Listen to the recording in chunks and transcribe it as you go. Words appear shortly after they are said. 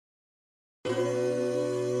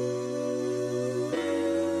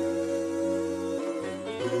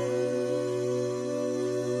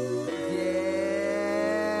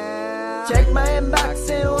Check my inbox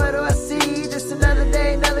and what do I see? Just another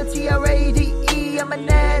day, another TRADE. I'm an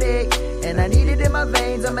addict, and I need it in my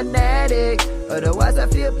veins. I'm an addict, otherwise I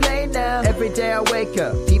feel plain now. Every day I wake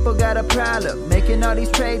up, people got a problem, making all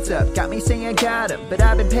these trades up. Got me singing got 'em, but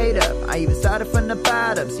I've been paid up. I even started from the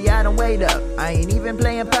bottom, see I don't wait up. I ain't even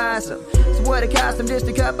playing possum. So what it cost them, just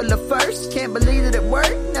a couple of firsts. Can't believe that it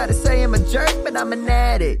worked, not to say I'm a jerk, but I'm an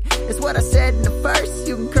addict. It's what I said in the first.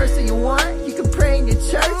 You can curse if you want, you can pray in your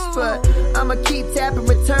church, but I'ma keep tapping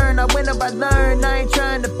return. I win up, I learn, I ain't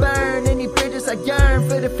trying to burn any bridges. I yearn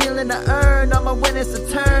for the feeling I earn. All my winnings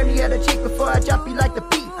a turn, you gotta cheat before I drop you like the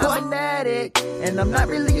beat. I'm an addict, and I'm not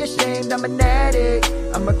really ashamed. I'm an addict,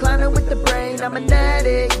 I'm reclining with the brain. I'm an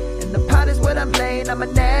addict, and the pot is what I'm laying. I'm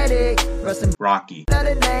an addict, Russell Rocky.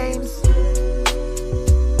 Other names.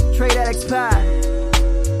 Trade Addicts Pod.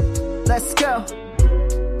 Let's go.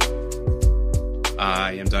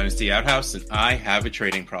 I am Dynasty Outhouse, and I have a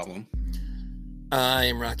trading problem. I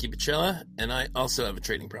am Rocky Bacella, and I also have a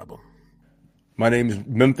trading problem. My name's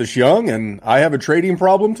Memphis Young, and I have a trading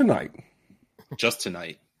problem tonight. Just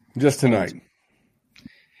tonight. Just tonight.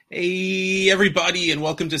 Hey, everybody, and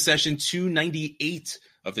welcome to session 298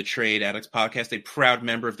 of the Trade Addicts Podcast, a proud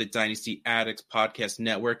member of the Dynasty Addicts Podcast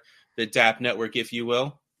Network, the DAP Network, if you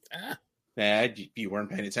will. You weren't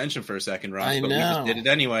paying attention for a second, Ross, but we just did it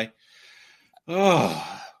anyway.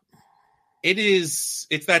 Oh,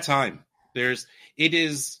 it's that time. It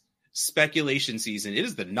is speculation season. It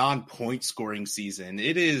is the non-point scoring season.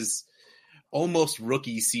 It is almost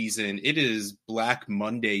rookie season. It is Black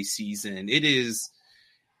Monday season.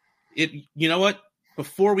 You know what?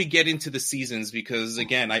 Before we get into the seasons, because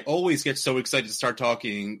again, I always get so excited to start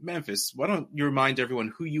talking. Memphis, why don't you remind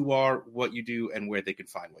everyone who you are, what you do, and where they can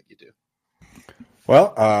find what you do?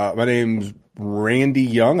 Well, my name's Randy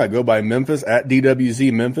Young. I go by Memphis at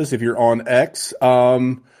DWZ Memphis. If you're on X,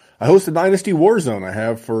 I host a Dynasty Warzone. I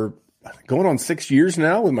have for going on 6 years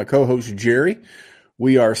now with my co-host Jerry.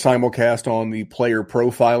 We are simulcast on the Player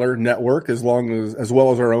Profiler Network, as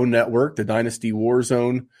well as our own network, the Dynasty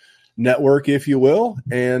Warzone Network, if you will.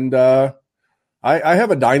 And I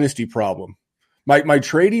have a dynasty problem. My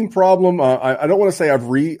trading problem. I don't want to say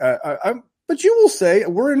but you will say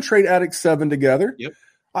we're in Trade Addicts 7 together. Yep.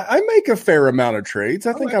 I make a fair amount of trades.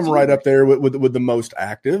 I think I'm right up there with the most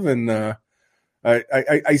active, and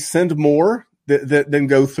I send more than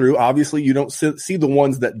go through. Obviously, you don't see the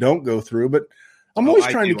ones that don't go through, but I'm always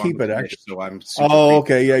trying to keep it active. So I'm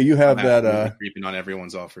okay, yeah, you have that creeping on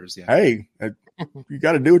everyone's offers. Yeah. Hey, you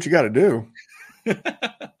got to do what you got to do.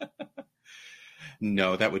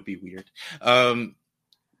 No, that would be weird.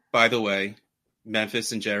 By the way,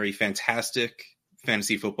 Memphis and Jerry, fantastic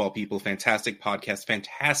fantasy football people, fantastic podcast,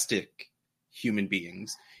 fantastic human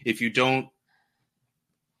beings. If you don't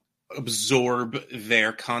absorb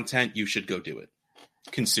their content, you should go do it.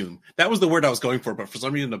 Consume. That was the word I was going for, but for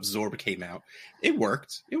some reason absorb came out. It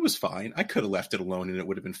worked. It was fine. I could have left it alone and it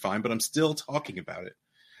would have been fine, but I'm still talking about it.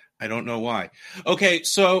 I don't know why. Okay,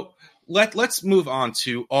 so let's move on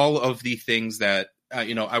to all of the things that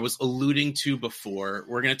I was alluding to before.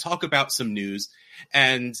 We're going to talk about some news.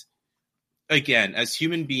 And again, as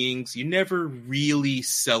human beings, you never really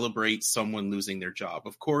celebrate someone losing their job.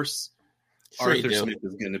 Of course, sure Arthur Smith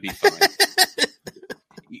is going to be fine.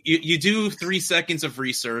 You do 3 seconds of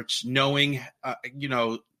research knowing,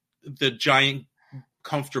 the giant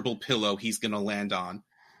comfortable pillow he's going to land on.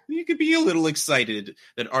 You could be a little excited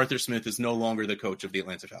that Arthur Smith is no longer the coach of the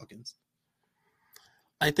Atlanta Falcons.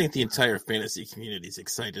 I think the entire fantasy community is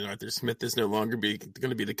excited Arthur Smith is no longer going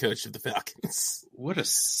to be the coach of the Falcons. What a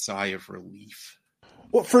sigh of relief.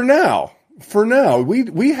 Well, for now,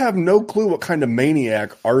 we have no clue what kind of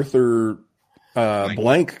maniac Arthur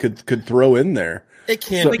Blank could throw in there. It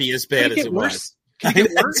can't be as bad as it was. Can it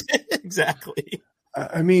get worse? Exactly.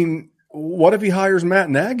 I mean, what if he hires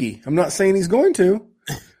Matt Nagy? I'm not saying he's going to,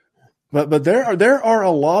 but there are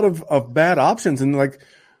a lot of bad options, and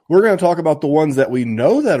we're going to talk about the ones that we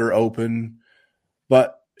know that are open.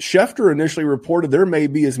 But Schefter initially reported there may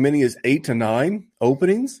be as many as 8 to 9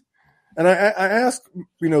 openings, and I asked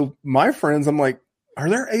my friends, I'm like, are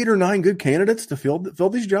there 8 or 9 good candidates to fill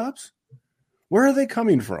these jobs? Where are they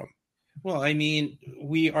coming from? Well, I mean,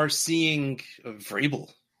 we are seeing Vrabel,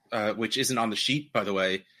 which isn't on the sheet, by the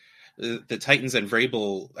way. The Titans and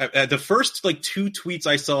Vrabel, the first 2 tweets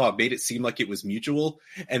I saw made it seem like it was mutual,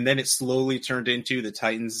 and then it slowly turned into the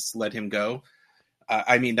Titans let him go.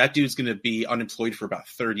 I mean, that dude's going to be unemployed for about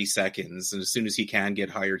 30 seconds, and as soon as he can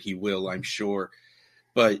get hired, he will, I'm sure.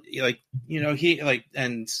 But he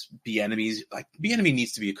and Bieniemy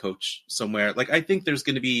needs to be a coach somewhere. I think there's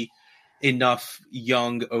going to be enough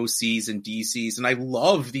young OCs and DCs. And I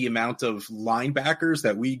love the amount of linebackers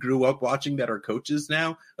that we grew up watching that are coaches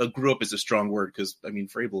now. Grew up is a strong word because, I mean,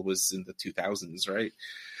 Vrabel was in the 2000s, right?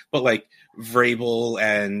 But like Vrabel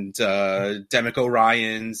and Demico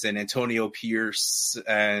Ryans and Antonio Pierce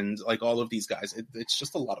and like all of these guys, it's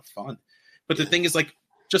just a lot of fun. But the thing is, like,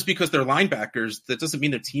 just because they're linebackers, that doesn't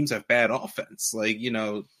mean their teams have bad offense. Like, you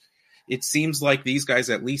know, it seems like these guys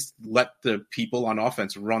at least let the people on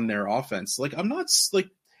offense run their offense. Like, I'm not like,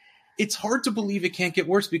 it's hard to believe it can't get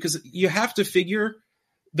worse because you have to figure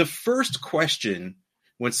the first question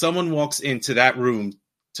when someone walks into that room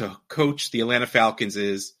to coach the Atlanta Falcons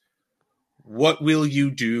is, what will you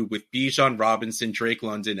do with Bijan Robinson, Drake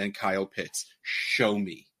London, and Kyle Pitts? Show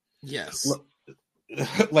me. Yes.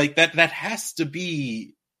 Like that has to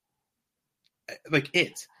be like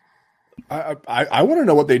it. I want to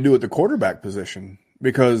know what they do at the quarterback position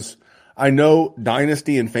because I know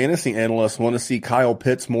dynasty and fantasy analysts want to see Kyle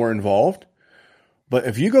Pitts more involved. But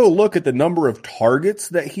if you go look at the number of targets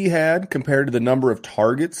that he had compared to the number of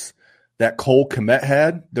targets that Cole Kmet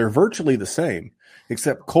had, they're virtually the same,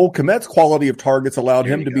 except Cole Kmet's quality of targets allowed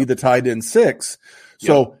him to be the tight end 6.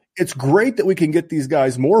 So it's great that we can get these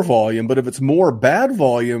guys more volume, but if it's more bad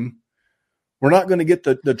volume, we're not going to get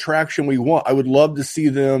the traction we want. I would love to see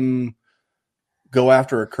them go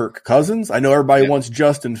after a Kirk Cousins. I know everybody wants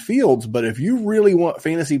Justin Fields, but if you really want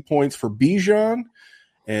fantasy points for Bijan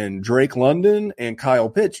and Drake London and Kyle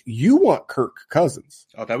Pitts, you want Kirk Cousins.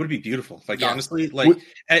 Oh, that would be beautiful. Like, honestly, like,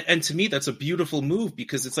 and to me, that's a beautiful move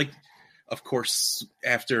because it's like, of course,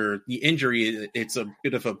 after the injury, it's a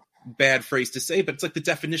bit of a bad phrase to say, but it's like the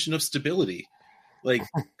definition of stability. Like,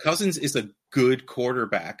 Cousins is a good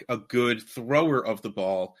quarterback, a good thrower of the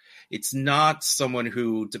ball. It's not someone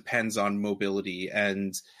who depends on mobility.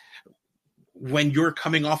 And when you're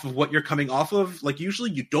coming off of what you're coming off of, like,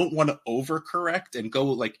 usually you don't want to overcorrect and go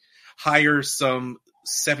like hire some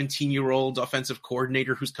 17-year-old offensive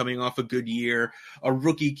coordinator who's coming off a good year, a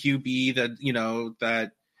rookie QB that, you know,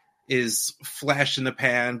 that is flash in the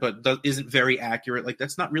pan, but isn't very accurate. Like,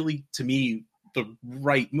 that's not really, to me, the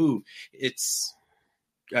right move. It's,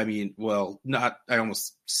 I mean, well, not, I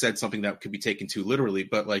almost said something that could be taken too literally,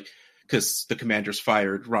 but like, because the Commanders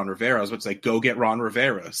fired Ron Rivera, I was about to say, go get Ron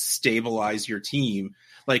Rivera, stabilize your team.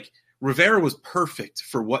 Like, Rivera was perfect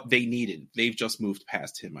for what they needed. They've just moved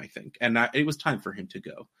past him, I think. And it was time for him to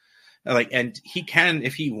go. Like, and he can,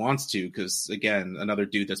 if he wants to, because again, another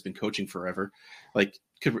dude that's been coaching forever, like,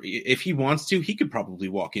 if he wants to, he could probably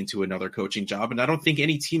walk into another coaching job. And I don't think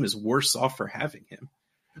any team is worse off for having him.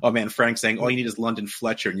 Oh man, Frank saying all you need is London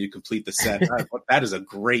Fletcher and you complete the set. That is a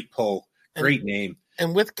great pull. Great name.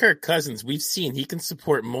 And with Kirk Cousins, we've seen he can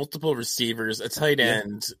support multiple receivers, a tight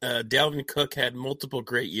end. Dalvin Cook had multiple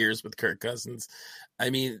great years with Kirk Cousins. I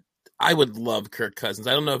mean, I would love Kirk Cousins.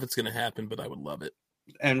 I don't know if it's going to happen, but I would love it.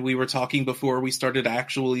 And we were talking before we started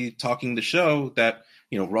actually talking the show that,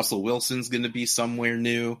 you know, Russell Wilson's going to be somewhere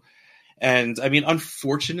new. And I mean,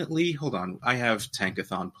 unfortunately, hold on, I have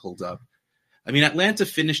Tankathon pulled up. I mean, Atlanta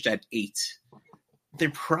finished at 8.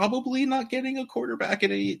 They're probably not getting a quarterback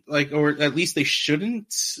at 8, like, or at least they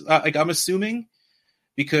shouldn't. Like, I'm assuming,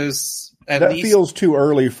 because that feels too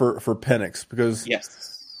early for Penix. Because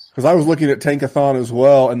I was looking at Tankathon as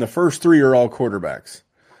well, and the first 3 are all quarterbacks.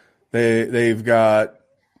 They've got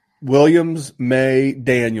Williams, May,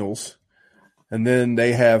 Daniels, and then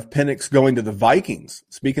they have Penix going to the Vikings.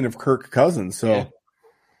 Speaking of Kirk Cousins, so.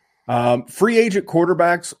 Free agent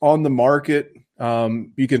quarterbacks on the market.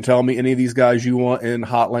 You can tell me any of these guys you want in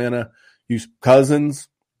Hotlanta. Use Cousins,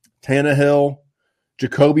 Tannehill,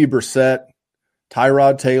 Jacoby Brissett,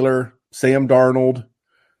 Tyrod Taylor, Sam Darnold,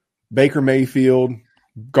 Baker Mayfield,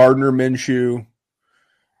 Gardner Minshew,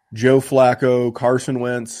 Joe Flacco, Carson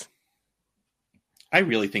Wentz. I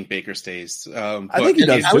really think Baker stays. I think he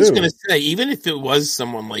does too. I was going to say, even if it was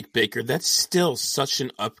someone like Baker, that's still such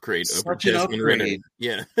an upgrade over Desmond Ridder.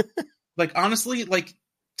 Yeah. Like, honestly, like,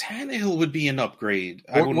 Tannehill would be an upgrade.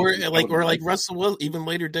 Or like Russell Wilson, even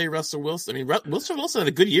later day Russell Wilson. I mean, Russell Wilson had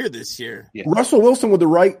a good year this year. Yeah. Russell Wilson with the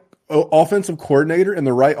right offensive coordinator and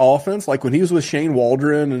the right offense, like when he was with Shane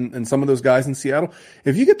Waldron and some of those guys in Seattle,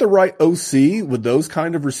 if you get the right OC with those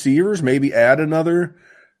kind of receivers, maybe add another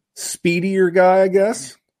speedier guy, I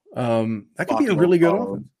guess. That could be a really good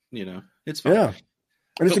offense. You know, it's fine. Yeah.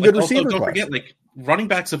 And it's a good receiver class. Don't forget, like, running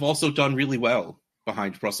backs have also done really well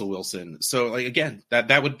behind Russell Wilson. So, like, again,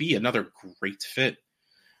 that would be another great fit.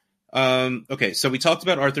 Okay, so we talked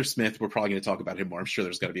about Arthur Smith. We're probably going to talk about him more. I'm sure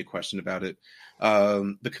there's got to be a question about it.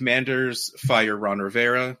 The Commanders fire Ron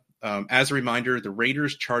Rivera. As a reminder, the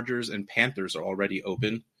Raiders, Chargers, and Panthers are already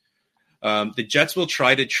open. The Jets will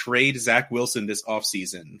try to trade Zach Wilson this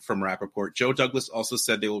offseason, from Rappaport. Joe Douglas also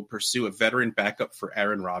said they will pursue a veteran backup for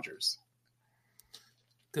Aaron Rodgers.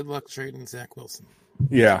 Good luck trading Zach Wilson.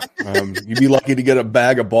 Yeah, you'd be lucky to get a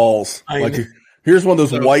bag of balls. Here's one of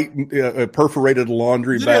those white perforated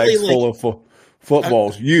laundry bags full of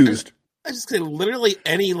footballs used. I just say literally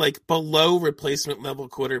any below replacement level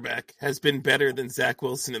quarterback has been better than Zach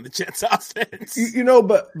Wilson in the Jets offense.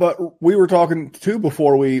 But we were talking too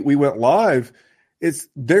before we went live.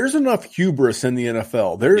 There's enough hubris in the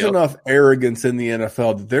NFL. There's enough arrogance in the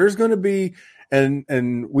NFL that there's going to be,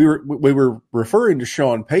 and we were referring to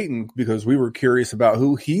Sean Payton because we were curious about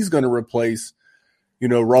who he's going to replace,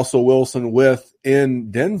 Russell Wilson with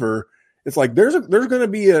in Denver. It's like there's going to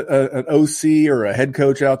be an OC or a head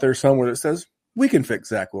coach out there somewhere that says we can fix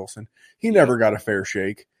Zach Wilson. He never got a fair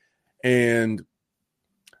shake, and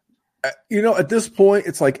at this point,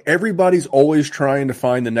 it's like everybody's always trying to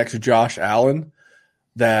find the next Josh Allen,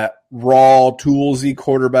 that raw, toolsy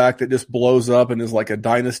quarterback that just blows up and is like a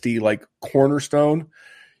dynasty cornerstone.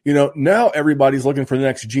 Now everybody's looking for the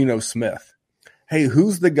next Geno Smith. Hey,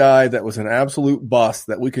 who's the guy that was an absolute bust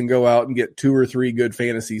that we can go out and get 2 or 3 good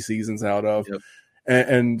fantasy seasons out of? Yep.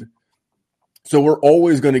 And so we're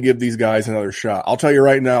always going to give these guys another shot. I'll tell you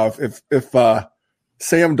right now, if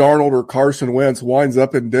Sam Darnold or Carson Wentz winds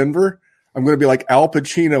up in Denver, I'm going to be like Al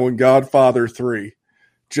Pacino in Godfather 3.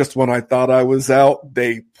 Just when I thought I was out,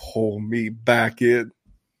 they pull me back in.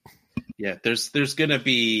 Yeah, there's going to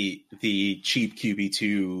be the cheap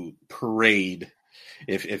QB2 parade.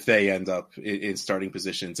 If they end up in starting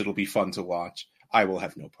positions, it'll be fun to watch. I will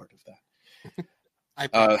have no part of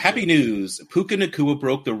that. Happy news. Puka Nacua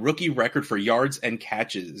broke the rookie record for yards and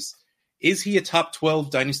catches. Is he a top 12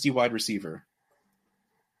 dynasty wide receiver?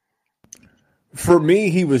 For me,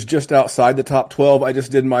 he was just outside the top 12. I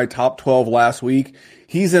just did my top 12 last week.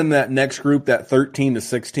 He's in that next group, that 13 to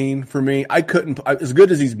 16 for me. As good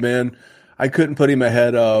as he's been, I couldn't put him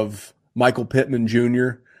ahead of Michael Pittman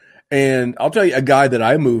Jr., and I'll tell you, a guy that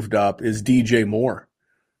I moved up is DJ Moore.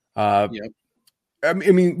 Yep. I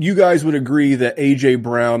mean, you guys would agree that A.J.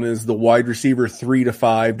 Brown is the wide receiver 3 to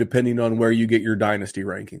 5, depending on where you get your dynasty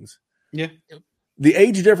rankings. Yeah. The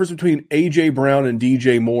age difference between A.J. Brown and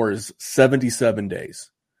DJ Moore is 77 days.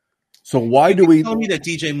 So why do we tell me that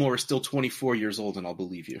DJ Moore is still 24 years old, and I'll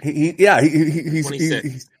believe you? He's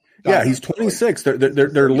 26. He's 26.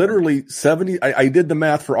 They're literally 70. I did the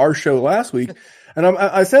math for our show last week. And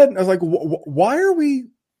I was like, why are we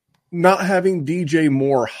not having DJ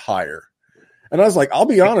Moore higher? And I was like, I'll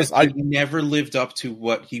be honest, I never lived up to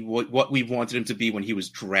what we wanted him to be when he was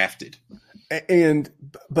drafted.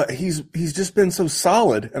 But he's just been so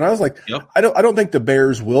solid. And I was like, I don't think the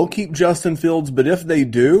Bears will keep Justin Fields, but if they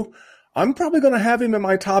do, I'm probably going to have him in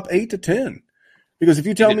my top 8 to 10. Because if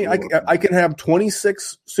you tell me I can have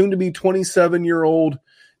 26, soon to be 27-year-old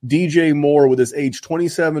DJ Moore with his age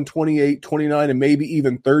 27, 28, 29, and maybe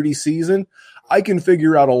even 30 season, I can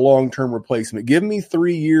figure out a long-term replacement. Give me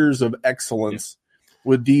 3 years of excellence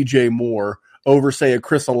with DJ Moore over, say, a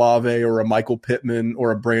Chris Olave or a Michael Pittman or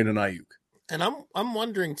a Brandon Ayuk. And I'm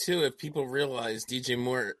wondering, too, if people realize DJ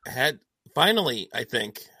Moore had finally, I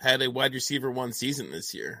think, had a wide receiver 1 season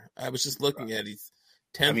this year. I was just looking at he's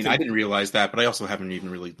 10th. I didn't realize that, but I also haven't even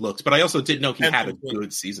really looked. But I also didn't know he had a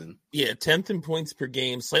good season. Yeah, 10th in points per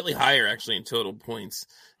game, slightly higher actually in total points.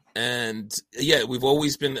 And yeah, we've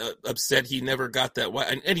always been upset he never got that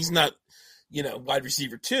wide, and he's not, wide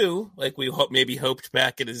receiver 2 like we hoped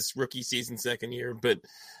back at his rookie season second year. But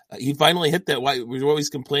he finally hit that wide. We always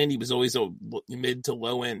complained he was always a mid to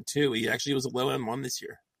low end 2. He actually was a low end 1 this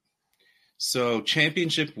year. So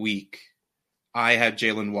championship week, I had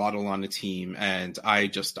Jalen Waddle on the team, and I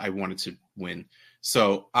wanted to win.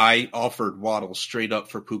 So I offered Waddle straight up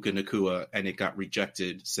for Puka Nacua, and it got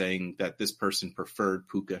rejected, saying that this person preferred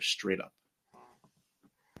Puka straight up.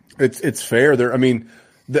 It's fair.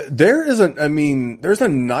 There's a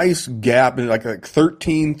nice gap in like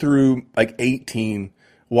 13 through 18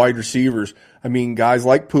 wide receivers. I mean, guys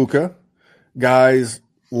like Puka, guys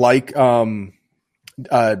like DK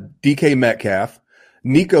Metcalf.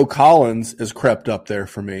 Nico Collins has crept up there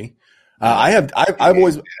for me. I've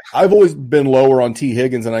always been lower on T.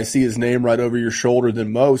 Higgins, and I see his name right over your shoulder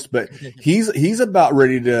than most, but he's about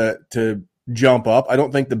ready to jump up. I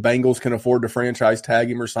don't think the Bengals can afford to franchise tag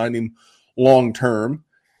him or sign him long term,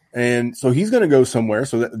 and so he's going to go somewhere.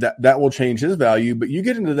 So that will change his value. But you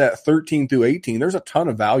get into that 13 through 18, there's a ton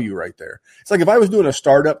of value right there. It's like if I was doing a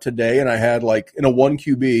startup today and I had in a 1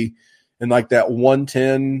 QB in that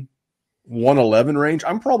 110. 111 range,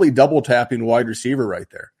 I'm probably double tapping wide receiver right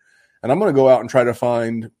there. And I'm going to go out and try to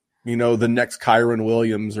find the next Kyron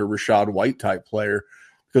Williams or Rashad White type player,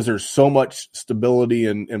 because there's so much stability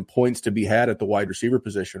and points to be had at the wide receiver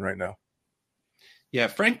position right now. Yeah,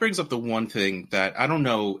 Frank brings up the one thing that I don't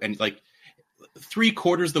know, and like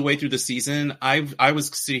 3/4 the way through the season, I was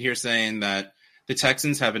sitting here saying that the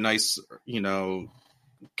Texans have a nice,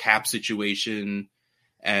 cap situation,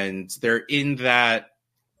 and they're in that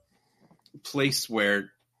place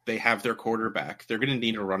where they have their quarterback. They're going to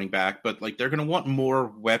need a running back, but like they're going to want more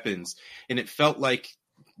weapons. And it felt like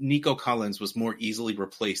Nico Collins was more easily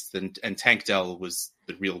replaced and Tank Dell was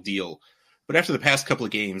the real deal. But after the past couple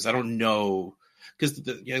of games, I don't know, because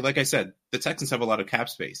like I said, the Texans have a lot of cap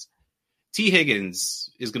space. T. Higgins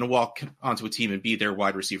is going to walk onto a team and be their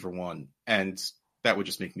wide receiver one, and that would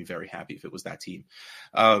just make me very happy if it was that team.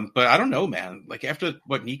 But I don't know, man. Like after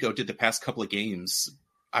what Nico did the past couple of games,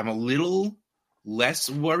 I'm a little less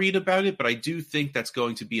worried about it, but I do think that's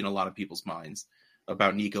going to be in a lot of people's minds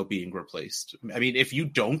about Nico being replaced. I mean, if you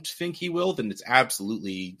don't think he will, then it's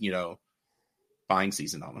absolutely, buying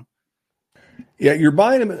season on him. Yeah, you're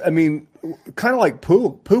buying him. I mean, kind of like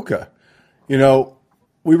Puka.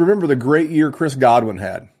 We remember the great year Chris Godwin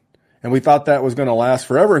had, and we thought that was going to last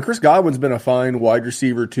forever. And Chris Godwin's been a fine wide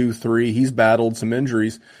receiver 2-3. He's battled some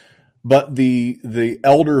injuries. But the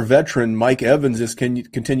elder veteran, Mike Evans,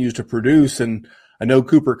 continues to produce. And I know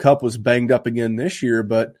Cooper Kupp was banged up again this year,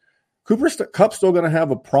 but Cooper Kupp's still going to have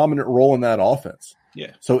a prominent role in that offense.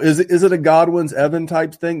 Yeah. So is it a Godwin's Evan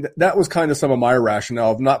type thing? That was kind of some of my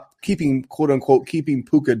rationale of not keeping, quote unquote, keeping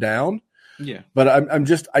Puka down. Yeah. But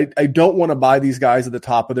I don't want to buy these guys at the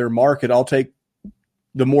top of their market. I'll take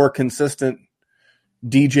the more consistent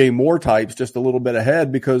DJ Moore types just a little bit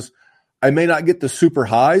ahead, because I may not get the super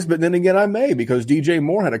highs, but then again, I may, because DJ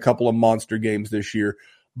Moore had a couple of monster games this year.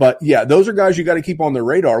 But yeah, those are guys you got to keep on the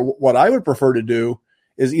radar. What I would prefer to do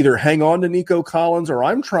is either hang on to Nico Collins, or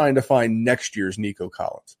I'm trying to find next year's Nico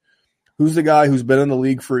Collins. Who's the guy who's been in the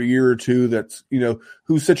league for a year or two that's,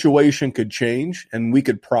 whose situation could change and we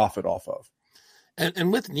could profit off of.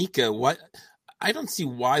 And with Nico, I don't see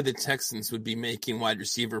why the Texans would be making wide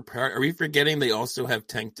receiver priority. Are we forgetting they also have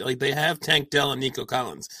they have Tank Dell and Nico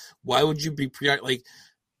Collins? Why would you be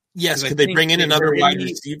yes, could they bring in another wide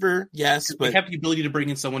receiver? Yes, but they have the ability to bring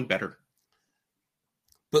in someone better.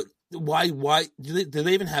 But why do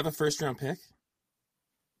they even have a first round pick?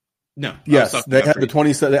 No. Yes, they have the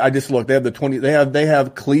 27. I just looked. They have the 20. They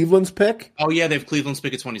have Cleveland's pick. Oh yeah, they have Cleveland's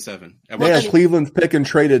pick at 27. They have Cleveland's pick and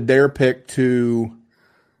traded their pick to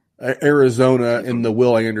Arizona in the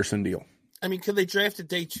Will Anderson deal. I mean, could they draft a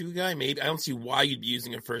day 2 guy? Maybe. I don't see why you'd be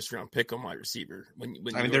using a first round pick on wide receiver when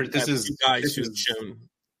this is guys who've shown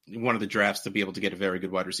one of the drafts to be able to get a very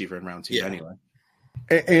good wide receiver in round 2 anyway.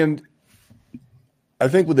 And I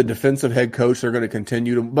think with the defensive head coach, they're going to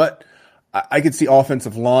continue to, but I could see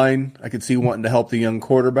offensive line. I could see wanting to help the young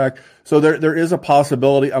quarterback. So there is a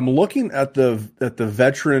possibility. I'm looking at the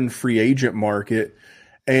veteran free agent market,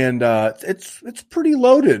 and it's pretty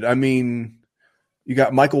loaded. I mean, you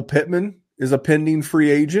got Michael Pittman is a pending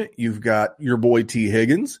free agent. You've got your boy T.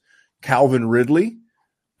 Higgins, Calvin Ridley,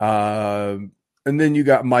 and then you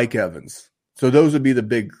got Mike Evans. So those would be the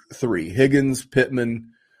big 3: Higgins,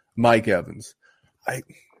 Pittman, Mike Evans.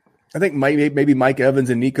 I think maybe Mike Evans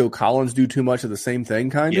and Nico Collins do too much of the same thing,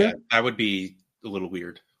 kind of. Yeah, that would be a little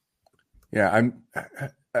weird. Yeah,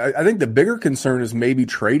 I think the bigger concern is maybe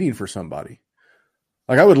trading for somebody.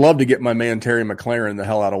 Like, I would love to get my man Terry McLaurin the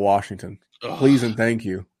hell out of Washington. Please and thank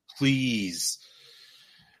you. Please.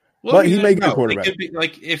 Well, but he may get a quarterback.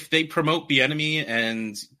 If they promote Bieniemy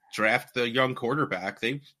and draft the young quarterback,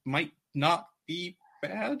 they might not be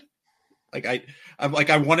bad. I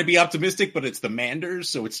want to be optimistic, but it's the Manders,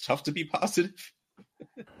 so it's tough to be positive.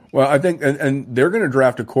 Well, I think, and they're going to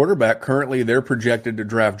draft a quarterback. Currently, they're projected to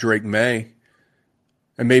draft Drake May,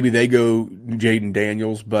 and maybe they go Jaden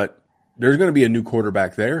Daniels, but there's going to be a new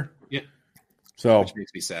quarterback there. Yeah. So, which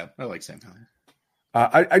makes me sad. I like Sam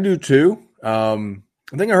Howell. I do too. I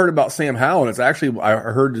think I heard about Sam Howell, and it's actually, I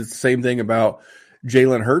heard the same thing about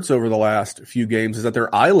Jalen Hurts over the last few games, is that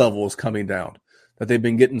their eye level is coming down. That they've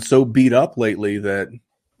been getting so beat up lately that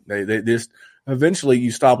they just eventually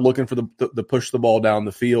you stop looking for the push the ball down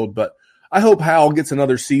the field. But I hope Howell gets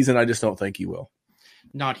another season. I just don't think he will.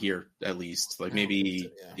 Not here, at least. Like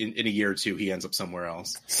maybe in a year or two, he ends up somewhere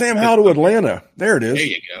else. Sam Howell to Atlanta. There it is. There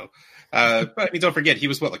you go. But I mean, don't forget, he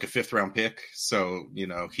was a 5th round pick. So,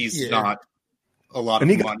 he's not a lot of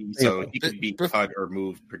money. So he could be cut or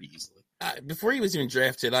moved pretty easily. Before he was even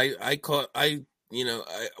drafted,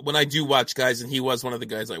 when I do watch guys, and he was one of the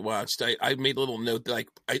guys I watched, I made a little note that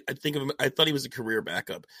I think of him. I thought he was a career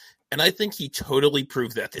backup. And I think he totally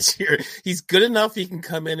proved that this year. He's good enough he can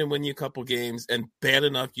come in and win you a couple games, and bad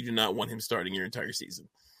enough you do not want him starting your entire season.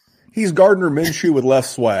 He's Gardner Minshew with less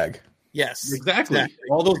swag. Yes. Exactly.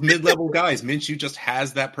 All those mid-level guys, Minshew just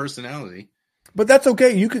has that personality. But that's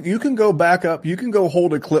okay. You can go back up. You can go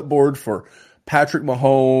hold a clipboard for Patrick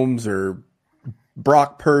Mahomes or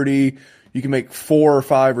Brock Purdy. You can make $4 or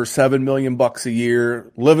 $5 or $7 million a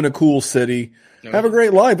year, live in a cool city, have a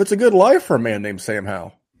great life. It's a good life for a man named Sam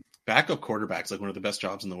Howell. Backup quarterback's like one of the best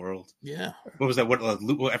jobs in the world. Yeah. What was that?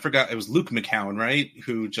 I forgot. It was Luke McCown, right?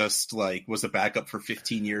 Who just like was a backup for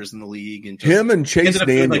 15 years in the league, and just him and Chase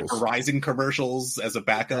Daniels doing, like Verizon commercials as a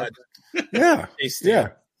backup. Yeah, yeah.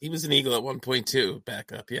 He was an Eagle at one point too.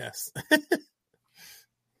 Backup, yes.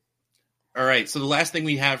 All right. So the last thing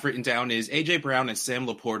we have written down is AJ Brown and Sam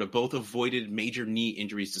Laporta both avoided major knee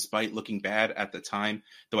injuries despite looking bad at the time,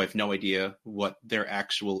 though I have no idea what their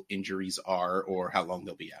actual injuries are or how long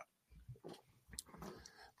they'll be out.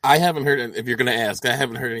 I haven't heard. If you're going to ask, I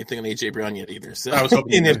haven't heard anything on AJ Brown yet either. So I was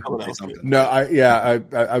hoping you were something. No,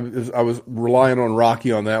 I was relying on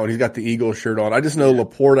Rocky on that one. He's got the Eagle shirt on. I just know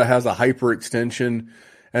Laporta has a hyperextension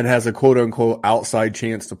and has a quote unquote outside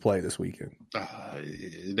chance to play this weekend.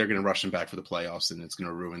 They're going to rush him back for the playoffs, and it's going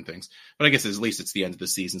to ruin things. But I guess at least it's the end of the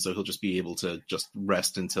season, so he'll just be able to just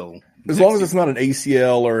rest until as long as it's not an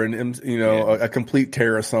ACL or a complete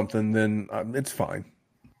tear or something, then it's fine.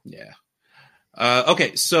 Yeah.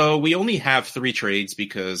 Okay, so we only have 3 trades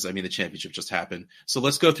because, the championship just happened. So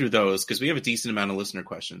let's go through those because we have a decent amount of listener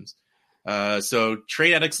questions. So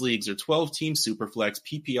Trade Addicts leagues are 12-team Superflex,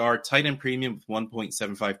 PPR, tight end premium with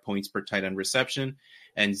 1.75 points per tight end reception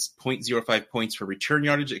and 0.05 points for return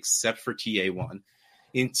yardage except for TA1.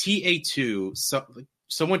 In TA2,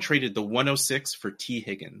 someone traded the 106 for T.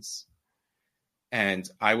 Higgins. And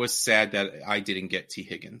I was sad that I didn't get T.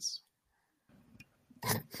 Higgins.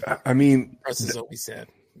 Russ is always sad.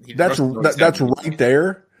 That's right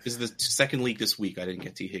there. This is the second league this week. I didn't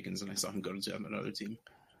get T. Higgins, and I saw him go to another team.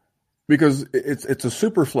 Because it's a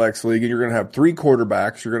super flex league, and you're going to have 3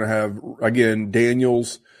 quarterbacks. You're going to have, again,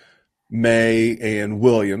 Daniels, May, and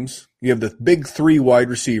Williams. You have the big 3 wide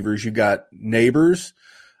receivers. You got Neighbors,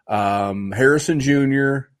 Harrison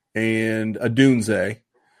Jr., and Adunze.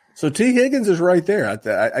 So T. Higgins is right there.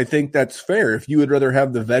 I think that's fair. If you would rather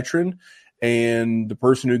have the veteran and the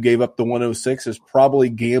person who gave up the 106 is probably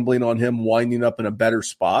gambling on him winding up in a better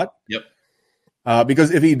spot. Yep.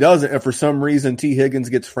 Because if he doesn't, if for some reason T. Higgins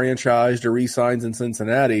gets franchised or re-signs in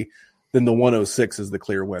Cincinnati, then the 106 is the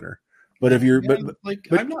clear winner. But if you're,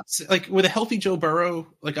 I'm not like with a healthy Joe Burrow,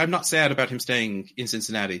 I'm not sad about him staying in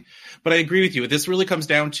Cincinnati. But I agree with you. This really comes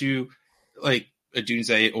down to like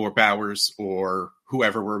Adunze or Bowers or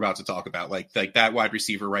whoever we're about to talk about, like that wide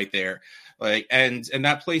receiver right there. And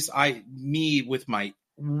that place, with my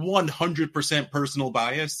 100% personal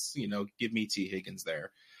bias, give me T. Higgins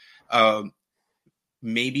there.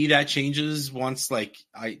 Maybe that changes once I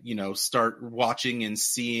start watching and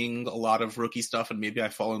seeing a lot of rookie stuff, and maybe I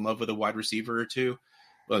fall in love with a wide receiver or two.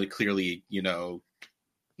 But clearly,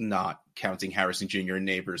 not counting Harrison Jr. and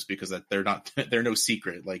Neighbors because they're no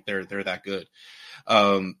secret. They're that good.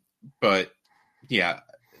 But yeah,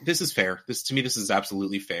 this is fair. This is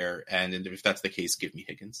absolutely fair. And if that's the case, give me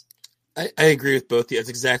Higgins. I agree with both of you. It's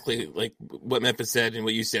exactly like what Memphis said and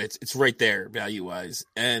what you said. It's right there value-wise.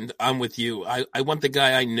 And I'm with you. I want the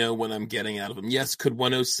guy I know what I'm getting out of him. Yes, could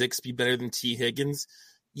 106 be better than T. Higgins?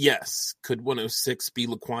 Yes. Could 106 be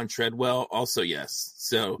Laquan Treadwell? Also yes.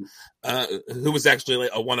 So who was actually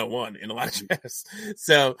like a 101 in a lot of drafts.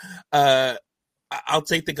 So I'll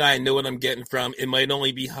take the guy I know what I'm getting from. It might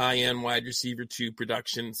only be high-end wide receiver 2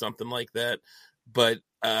 production, something like that. But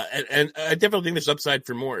and I definitely think there's upside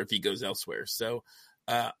for more if he goes elsewhere. So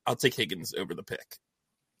I'll take Higgins over the pick.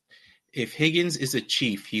 If Higgins is a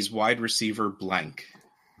Chief, he's wide receiver blank.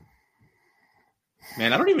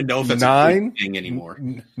 Man, I don't even know if that's 9 a thing anymore.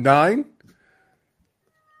 9?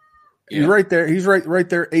 Yeah. He's right there. He's right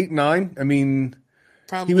there. 8, 9.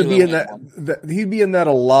 Probably he would be in that. He'd be in that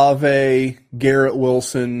Olave, Garrett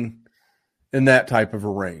Wilson, in that type of a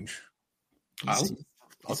range.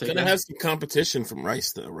 He's going to have some competition from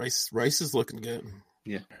Rice, though. Rice is looking good.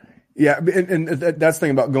 Yeah. Yeah, and that's the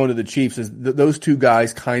thing about going to the Chiefs is those 2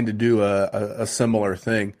 guys kind of do a similar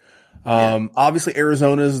thing. Obviously,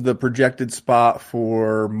 Arizona's the projected spot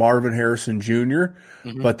for Marvin Harrison Jr.,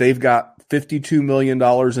 but they've got $52 million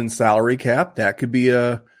in salary cap. That could be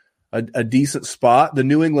a decent spot. The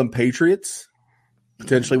New England Patriots,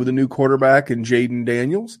 potentially with a new quarterback and Jaden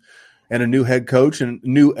Daniels, and a new head coach and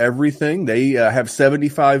new everything. They have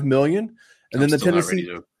 $75 million. And then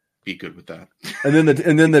the be good with that. And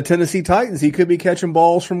then the Tennessee Titans, he could be catching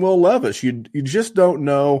balls from Will Levis. You just don't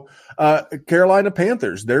know. Carolina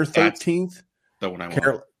Panthers, they're 13th. The one I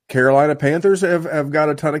want. Carolina Panthers have got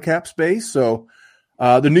a ton of cap space. So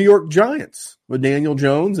the New York Giants with Daniel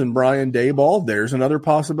Jones and Brian Daboll, there's another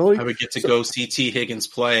possibility. I would get to go see T. Higgins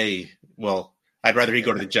play. Well, I'd rather he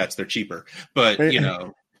go to the Jets. They're cheaper, but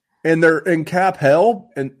and they're in cap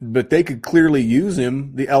hell, but they could clearly use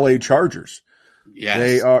him. The LA Chargers.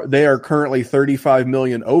 Yes. They are currently $35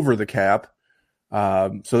 million over the cap.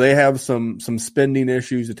 So they have some spending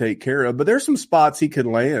issues to take care of, but there's some spots he could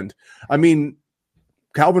land. I mean,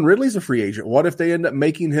 Calvin Ridley's a free agent. What if they end up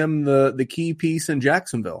making him the key piece in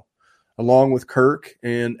Jacksonville, along with Kirk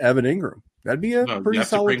and Evan Ingram? That'd be a pretty you have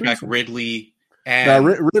solid. To bring back Ridley and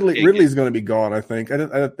Ridley's going to be gone. I think.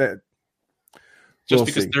 Just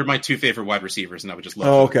because they're my two favorite wide receivers, and I would just love.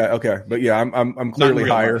 Oh, okay. But yeah, I'm clearly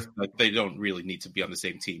higher. Like, they don't really need to be on the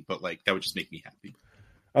same team, but like that would just make me happy.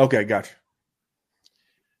 Okay, gotcha.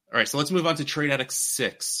 All right, so let's move on to Trade Addicts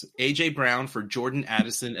 6. AJ Brown for Jordan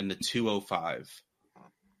Addison and the 205.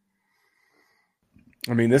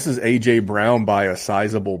 I mean, this is AJ Brown by a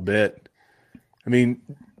sizable bit. I mean,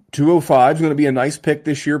 205 is going to be a nice pick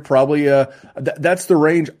this year. Probably that's the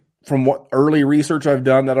range. From what early research I've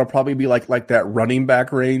done, that'll probably be like that running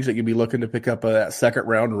back range that you'd be looking to pick up that second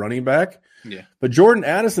round running back. Yeah. But Jordan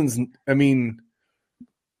Addison's, I mean,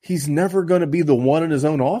 he's never going to be the one in his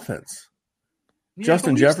own offense. Yeah,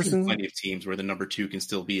 Justin Jefferson. Plenty of teams where the number 2 can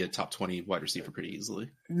still be a top 20 wide receiver pretty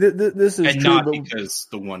easily. This is and true, not because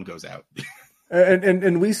the one goes out.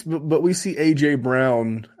 and we see AJ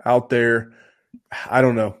Brown out there. I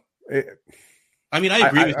don't know. I mean, I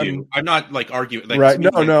agree with you. I'm not like arguing. Like, right?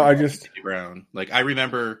 No. I just Brown. Like I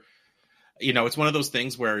remember, it's one of those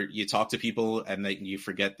things where you talk to people and you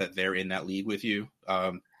forget that they're in that league with you.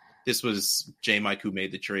 This was J Mike who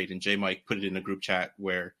made the trade, and J Mike put it in a group chat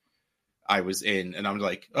where I was in, and I'm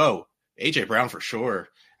like, "Oh, AJ Brown for sure."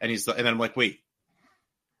 And then I'm like, "Wait,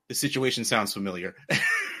 the situation sounds familiar."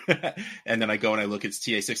 And then I go and I look at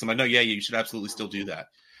TA6. I'm like, "No, yeah, you should absolutely still do that."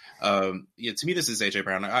 To me, this is AJ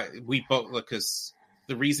Brown. We both because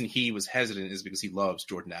the reason he was hesitant is because he loves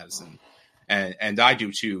Jordan Addison, and I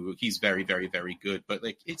do too. He's very, very, very good. But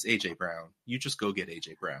like, it's AJ Brown. You just go get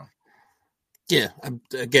AJ Brown. Yeah, I'm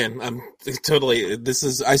totally.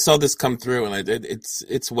 I saw this come through, and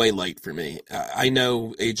it's way light for me. I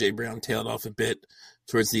know AJ Brown tailed off a bit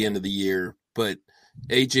towards the end of the year, but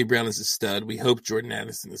AJ Brown is a stud. We hope Jordan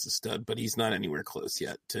Addison is a stud, but he's not anywhere close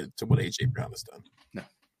yet to what AJ Brown has done. No.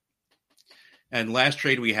 And last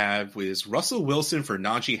trade we have was Russell Wilson for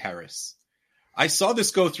Najee Harris. I saw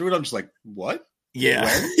this go through, and I'm just like, what? Yeah.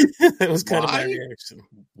 It was kind of my reaction.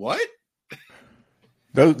 What?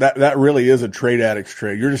 That really is a trade addicts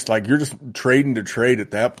trade. You're just trading to trade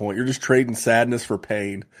at that point. You're just trading sadness for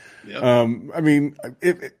pain. Yep. I mean,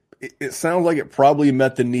 it sounds like it probably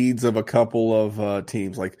met the needs of a couple of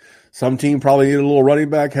teams. Like some team probably needed a little running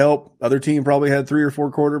back help. Other team probably had 3 or 4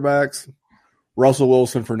 quarterbacks. Russell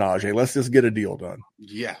Wilson for Najee. Let's just get a deal done.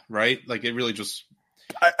 Yeah, right. Like it really just.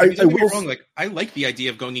 I don't get me wrong. Like I like the idea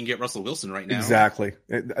of going and get Russell Wilson right now. Exactly.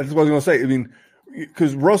 That's what I was going to say. I mean,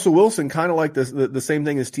 because Russell Wilson kind of like the same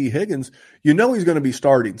thing as T. Higgins. He's going to be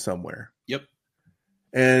starting somewhere. Yep.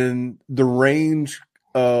 And the range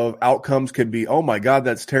of outcomes could be, oh my God,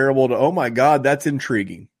 that's terrible, to oh my God, that's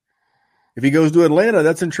intriguing. If he goes to Atlanta,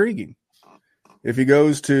 that's intriguing. If he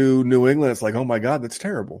goes to New England, it's like, oh my God, that's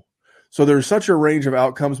terrible. So there's such a range of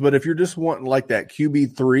outcomes, but if you're just wanting like that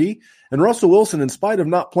QB3, and Russell Wilson, in spite of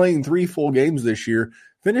not playing 3 full games this year,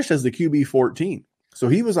 finished as the QB 14. So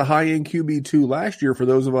he was a high-end QB2 last year for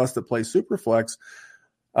those of us that play Superflex.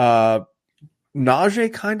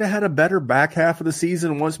 Najee kind of had a better back half of the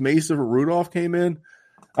season once Mason Rudolph came in.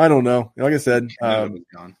 I don't know. Like I said, I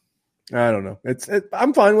don't know.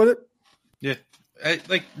 I'm fine with it. Yeah.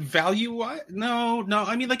 Like value wise, no.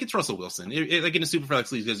 I mean, like it's Russell Wilson. Like in a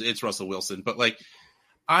Superflex league, it's Russell Wilson. But like,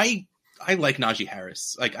 I like Najee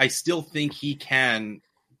Harris. Like I still think he can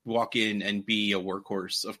walk in and be a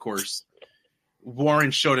workhorse. Of course,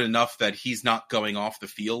 Warren showed enough that he's not going off the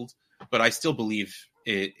field. But I still believe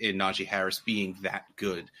in Najee Harris being that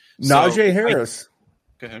good. Najee Harris,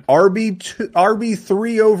 go ahead.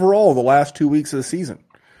 RB3 overall the last 2 weeks of the season.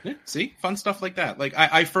 Yeah, see, fun stuff like that. Like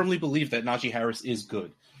I firmly believe that Najee Harris is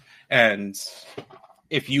good, and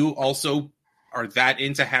if you also are that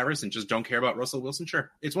into Harris and just don't care about Russell Wilson, sure,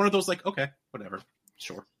 it's one of those like, okay, whatever,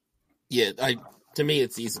 sure. Yeah, To me,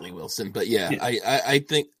 it's easily Wilson, but yeah. I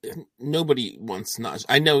think nobody wants Najee.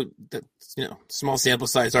 I know that, small sample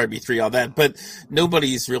size, RB3, all that, but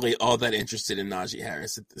nobody's really all that interested in Najee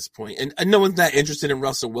Harris at this point. And no one's that interested in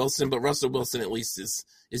Russell Wilson, but Russell Wilson at least is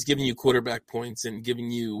giving you quarterback points and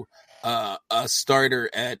giving you a starter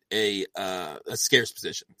at a scarce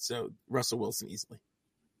position. So Russell Wilson easily.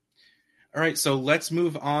 All right, so let's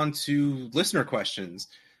move on to listener questions.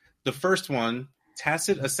 The first one,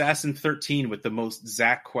 Tacit Assassin 13 with the most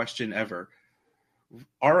Zach question ever.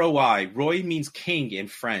 ROI, Roy means king in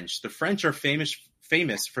French. The French are famous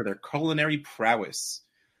for their culinary prowess.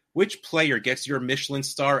 Which player gets your Michelin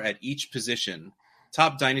star at each position?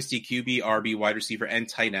 Top dynasty QB, RB, wide receiver, and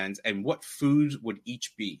tight ends, and what food would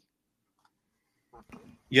each be?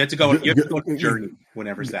 You have to go to Journey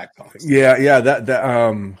whenever Zach talks. Yeah,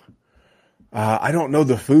 I don't know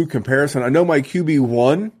the food comparison. I know my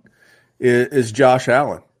QB1 is Josh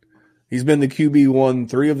Allen. He's been the QB1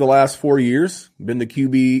 3 of the last 4 years. Been the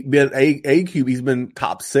QB, been a QB. He's been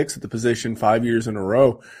top 6 at the position 5 years in a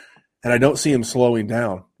row, and I don't see him slowing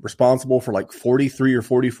down. Responsible for like 43 or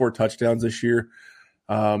 44 touchdowns this year.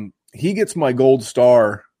 He gets my gold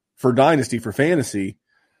star for Dynasty for fantasy.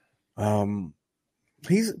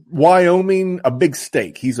 He's Wyoming, a big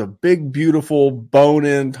steak. He's a big, beautiful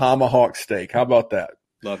bone-in tomahawk steak. How about that?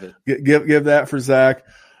 Love it. Give that for Zach.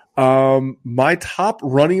 My top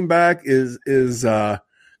running back is going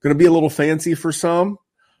to be a little fancy for some,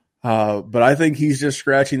 but I think he's just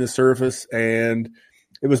scratching the surface. And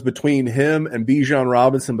it was between him and Bijan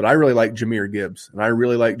Robinson, but I really like Jahmyr Gibbs, and I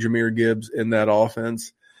really like Jahmyr Gibbs in that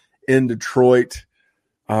offense in Detroit.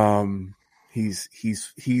 He's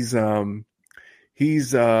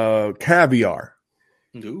caviar.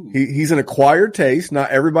 He's an acquired taste.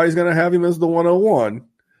 Not everybody's going to have him as the 101,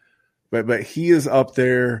 but he is up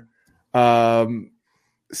there.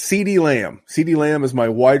 CeeDee Lamb. CeeDee Lamb is my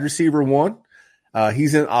wide receiver 1.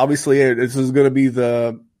 He's in, obviously, this is going to be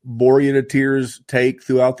the Borean Tears take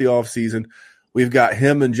throughout the offseason. We've got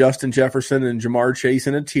him and Justin Jefferson and Jamar Chase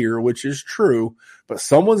in a tier, which is true, but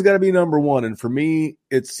someone's got to be number 1. And for me,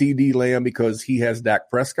 it's CeeDee Lamb because he has Dak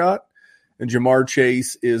Prescott, and Jamar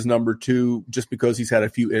Chase is number 2 just because he's had a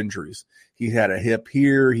few injuries. He had a hip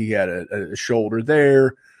here. He had a shoulder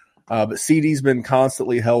there. But CD's been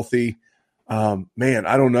constantly healthy. Man,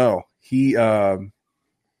 I don't know. I don't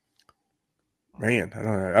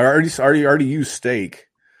know. I already use steak.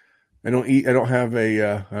 I don't have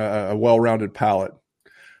a well-rounded palate.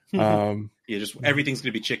 Just everything's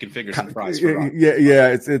going to be chicken fingers and fries.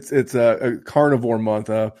 It's a carnivore month.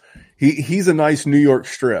 He's a nice New York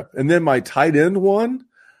strip. And then my tight end one,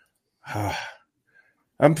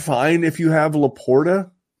 I'm fine if you have Laporta,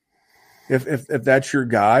 if that's your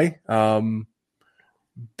guy.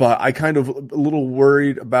 But I kind of a little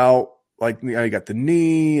worried about, like, I got the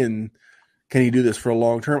knee, and can he do this for a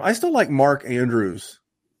long term? I still like Mark Andrews.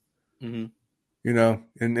 Mm-hmm.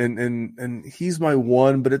 And he's my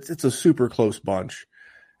 1, but it's a super close bunch.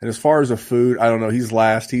 And as far as a food, I don't know. He's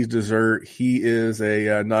last. He's dessert. He is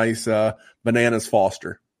a nice bananas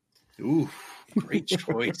Foster. Ooh, great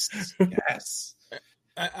choice. Yes.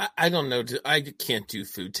 I don't know. I can't do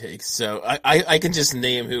food takes, so I can just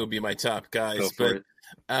name who would be my top guys. But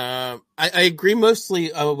I agree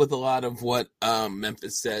mostly with a lot of what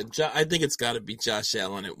Memphis said. I think it's got to be Josh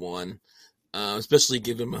Allen at 1, especially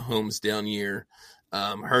given Mahomes down year,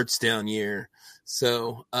 Hurts down year.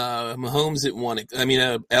 So Mahomes at 1.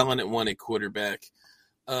 Allen at 1 at quarterback.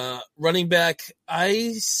 Running back,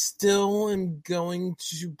 I still am going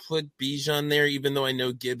to put Bijan there, even though I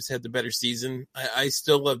know Gibbs had the better season. I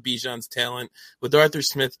still love Bijan's talent. With Arthur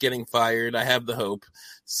Smith getting fired, I have the hope.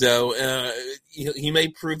 So he may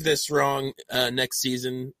prove this wrong next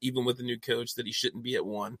season, even with a new coach, that he shouldn't be at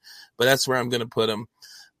 1. But that's where I'm going to put him.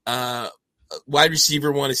 Wide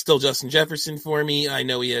receiver 1 is still Justin Jefferson for me. I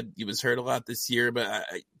know he was hurt a lot this year, but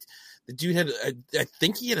the dude had, I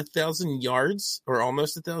think he had 1,000 yards or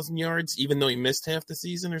almost 1,000 yards, even though he missed half the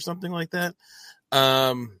season or something like that.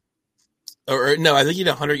 Or no, I think he had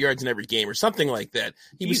 100 yards in every game or something like that.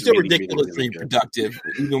 He was still ridiculously productive,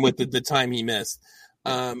 even with the time he missed.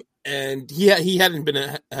 And he hadn't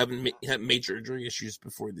been had major injury issues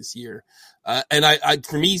before this year. And I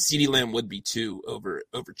for me, CeeDee Lamb would be 2 over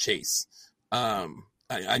Chase.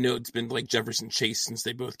 I know it's been like Jefferson Chase since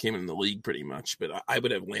they both came in the league pretty much, but I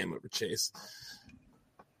would have Lamb over Chase.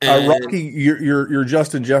 Rocky, your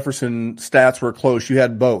Justin Jefferson stats were close. You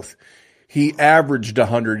had both. He averaged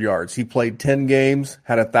 100 yards. He played 10 games,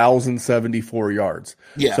 had 1,074 yards.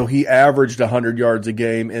 Yeah. So he averaged 100 yards a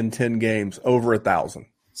game in 10 games, over 1,000.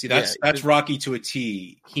 See, that's Rocky to a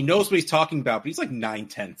T. He knows what he's talking about, but he's like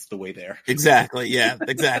 9/10 the way there. Exactly. Yeah,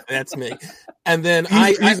 exactly. That's me. And then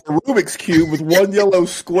he's a Rubik's Cube with one yellow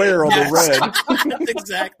square on the red.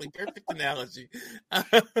 Exactly. Perfect analogy.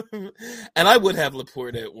 And I would have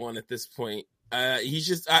Laporta at 1 at this point. He's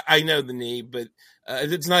just, I know the knee, but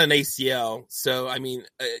it's not an ACL. So, I mean,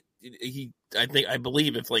 I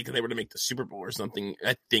believe if like they were to make the Super Bowl or something,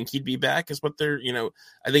 I think he'd be back is what they're,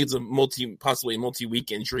 I think it's possibly a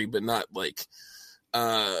multi-week injury, but not like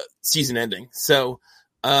season ending. So,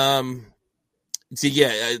 I'm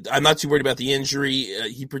not too worried about the injury.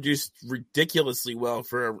 He produced ridiculously well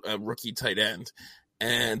for a rookie tight end,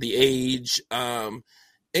 and the age,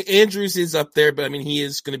 Andrews is up there, but I mean, he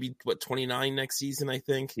is going to be 29 next season, I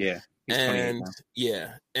think. Yeah.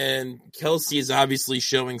 And Kelsey is obviously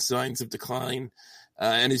showing signs of decline,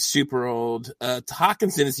 and is super old.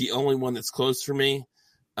 Hawkinson is the only one that's close for me,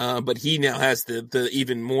 but he now has the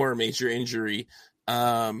even more major injury.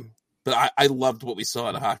 But I loved what we saw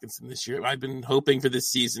out of Hawkinson this year. I've been hoping for this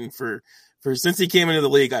season for since he came into the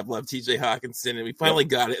league. I've loved TJ Hawkinson, and we finally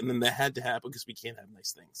got it. And then that had to happen because we can't have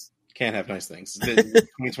nice things. Can't have nice things.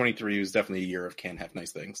 2023 was definitely a year of can't have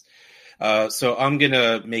nice things. So I'm going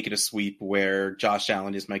to make it a sweep where Josh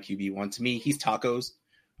Allen is my QB1. To me, he's tacos,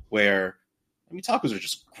 tacos are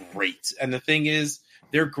just great. And the thing is,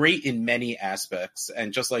 they're great in many aspects.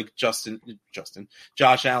 And just like Josh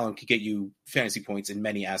Allen could get you fantasy points in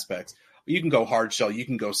many aspects. You can go hard shell. You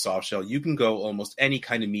can go soft shell. You can go almost any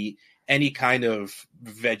kind of meat, any kind of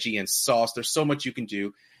veggie and sauce. There's so much you can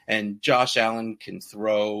do. And Josh Allen can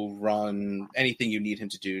throw, run, anything you need him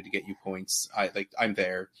to do to get you points. I'm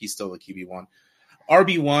there. He's still a QB1.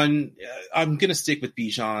 RB1, I'm going to stick with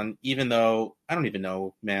Bijan, even though I don't even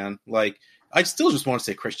know, man. I still just want to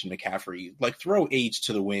say Christian McCaffrey. Throw age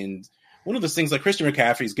to the wind. One of those things, Christian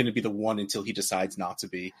McCaffrey is going to be the one until he decides not to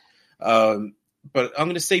be. But I'm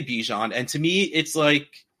going to say Bijan. And to me, it's like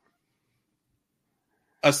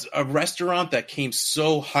a restaurant that came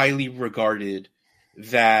so highly regarded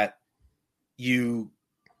that you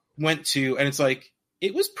went to, and it's like,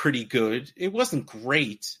 it was pretty good. It wasn't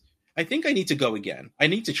great. I think I need to go again. I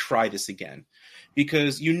need to try this again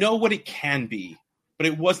because you know what it can be, but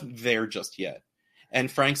it wasn't there just yet. And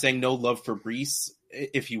Frank saying no love for Brees.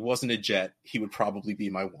 If he wasn't a Jet, he would probably be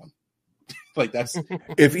my one. That's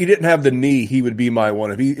if he didn't have the knee, he would be my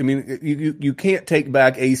one. You can't take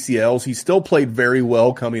back ACLs. He still played very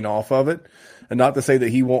well coming off of it. And not to say that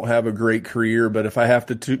he won't have a great career, but if I have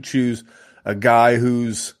to choose a guy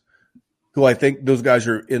who I think those guys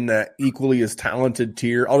are in that equally as talented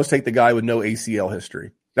tier, I'll just take the guy with no ACL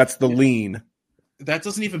history. That's the lean. That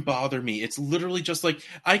doesn't even bother me. It's literally just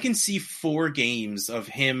I can see 4 games of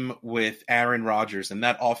him with Aaron Rodgers and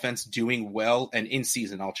that offense doing well, and in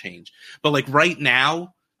season I'll change. But right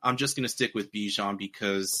now, I'm just going to stick with Bijan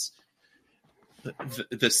because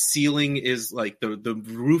the ceiling is the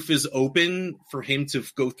roof is open for him to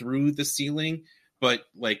go through the ceiling, but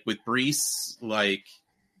with Brees,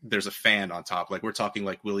 there's a fan on top. We're talking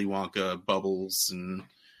Willy Wonka bubbles and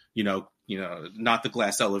not the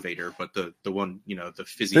glass elevator, but the one, the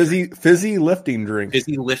fizzy lifting drink.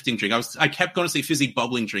 Fizzy lifting drink. I kept going to say fizzy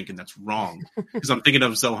bubbling drink, and that's wrong because I'm thinking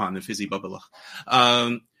of Zohan, the fizzy bubble.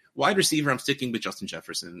 Wide receiver, I'm sticking with Justin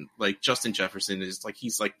Jefferson. Justin Jefferson is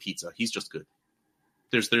he's like pizza. He's just good.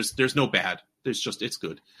 There's no bad. It's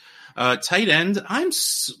good. Tight end,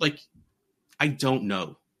 I don't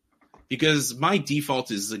know because my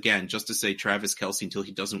default is again just to say Travis Kelce until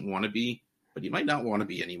he doesn't want to be, but he might not want to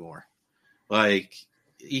be anymore.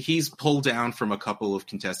 He's pulled down from a couple of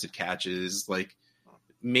contested catches.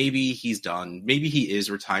 Maybe he's done. Maybe he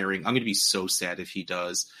is retiring. I'm going to be so sad if he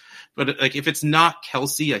does. But if it's not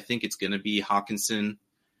Kelce, I think it's going to be Hawkinson.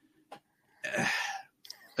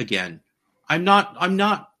 Again, I'm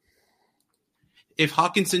not. If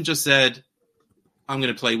Hawkinson just said, I'm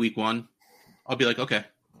going to play week 1, I'll be okay,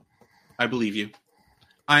 I believe you.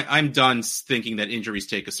 I'm done thinking that injuries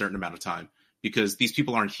take a certain amount of time because these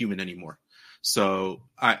people aren't human anymore. So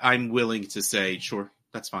I'm willing to say, sure,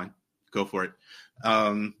 that's fine. Go for it.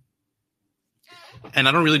 And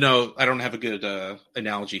I don't really know. I don't have a good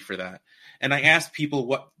analogy for that. And I asked people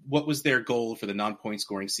what was their goal for the non-point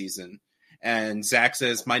scoring season. And Zach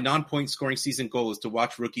says, my non-point scoring season goal is to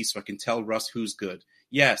watch rookies so I can tell Russ who's good.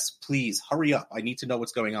 Yes, please, hurry up. I need to know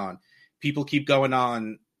what's going on. People keep going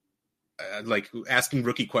on, asking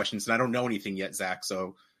rookie questions, and I don't know anything yet, Zach.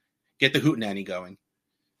 So get the hootenanny going.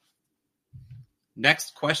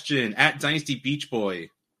 Next question, at Dynasty Beach Boy.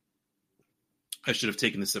 I should have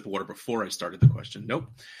taken a sip of water before I started the question. Nope.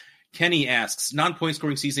 Kenny asks, non-point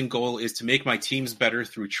scoring season goal is to make my teams better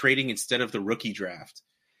through trading instead of the rookie draft.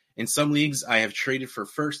 In some leagues, I have traded for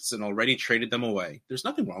firsts and already traded them away. There's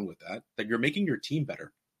nothing wrong with that. That you're making your team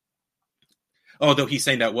better. Although he's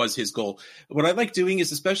saying that was his goal. What I like doing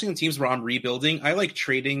is, especially in teams where I'm rebuilding, I like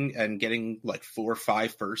trading and getting like 4 or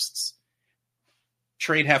 5 firsts.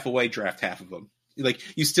 Trade half away, draft half of them. Like,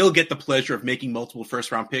 you still get the pleasure of making multiple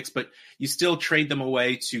first-round picks, but you still trade them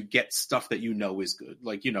away to get stuff that you know is good.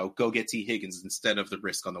 Like, go get T. Higgins instead of the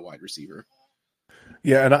risk on the wide receiver.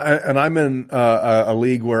 Yeah, and I'm in a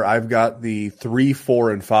league where I've got the 3, 4,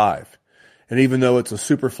 and 5. And even though it's a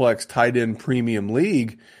super flex tight end premium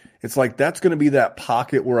league, it's like that's going to be that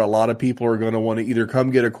pocket where a lot of people are going to want to either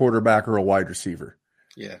come get a quarterback or a wide receiver.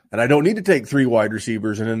 Yeah. And I don't need to take 3 wide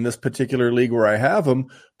receivers. And in this particular league where I have them,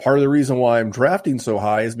 part of the reason why I'm drafting so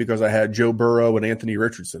high is because I had Joe Burrow and Anthony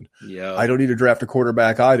Richardson. Yeah. I don't need to draft a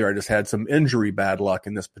quarterback either. I just had some injury bad luck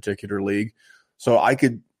in this particular league. So I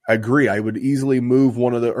agree. I would easily move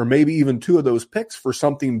one of or maybe even 2 of those picks for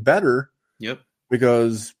something better. Yep.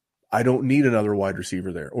 Because I don't need another wide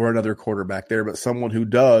receiver there or another quarterback there, but someone who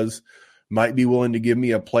does might be willing to give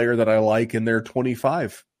me a player that I like in their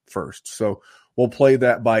 25 first. So we'll play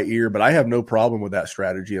that by ear, but I have no problem with that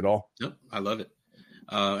strategy at all. Yep, I love it.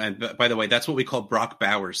 And by the way, that's what we call Brock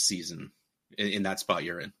Bowers season in that spot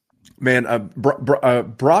you're in. Man,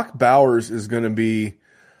 Brock Bowers is going to be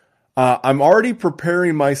I'm already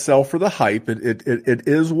preparing myself for the hype. It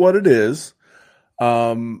is what it is.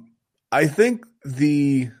 I think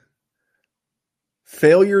the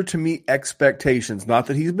failure to meet expectations, not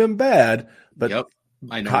that he's been bad, but yep.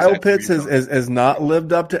 I know Kyle exactly Pitts has not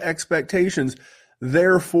lived up to expectations.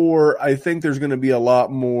 Therefore, I think there's going to be a lot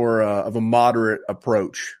more of a moderate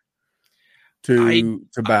approach to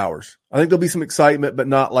Bowers. I think there'll be some excitement, but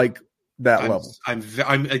not like that level.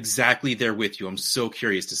 I'm exactly there with you. I'm so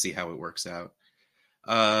curious to see how it works out.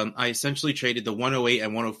 I essentially traded the 108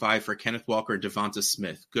 and 105 for Kenneth Walker and Devonta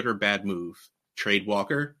Smith. Good or bad move? Trade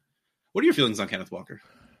Walker? What are your feelings on Kenneth Walker?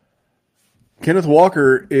 Kenneth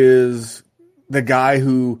Walker is the guy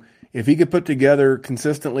who, if he could put together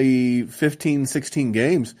consistently 15, 16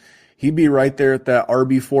 games, he'd be right there at that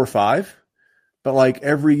RB4-5. But like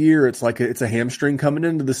every year, it's like it's a hamstring coming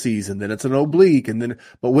into the season, then it's an oblique,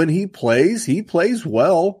 but when he plays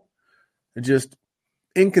well. It's just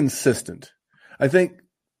inconsistent. I think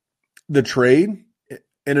the trade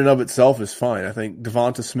in and of itself is fine. I think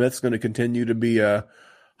Devonta Smith's going to continue to be a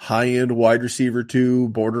high-end wide receiver 2,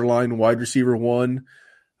 borderline wide receiver 1.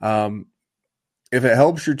 If it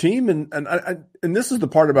helps your team, and this is the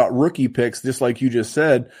part about rookie picks, just like you just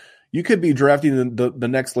said, you could be drafting the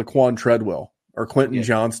next Laquan Treadwell or Quentin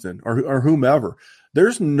Johnston or whomever.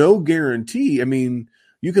 There's no guarantee. I mean,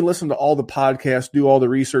 you can listen to all the podcasts, do all the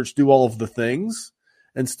research, do all of the things,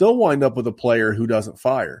 and still wind up with a player who doesn't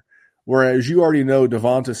fire. Whereas you already know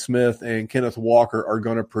Devonta Smith and Kenneth Walker are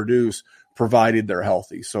going to produce, provided they're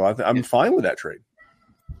healthy. So I'm fine with that trade.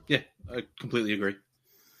 Yeah, I completely agree.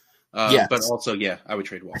 Yes. But also, I would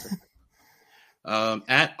trade Walker.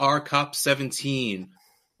 At RCOP17,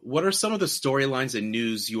 what are some of the storylines and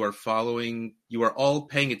news you are following, you are all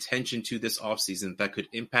paying attention to this offseason that could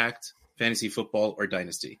impact fantasy football or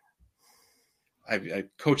dynasty?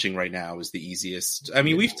 Coaching right now is the easiest. I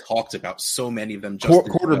mean, we've talked about so many of them.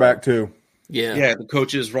 Quarterback too. Yeah, the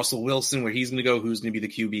coaches, Russell Wilson, where he's going to go, who's going to be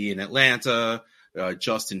the QB in Atlanta,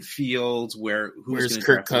 Justin Fields, where's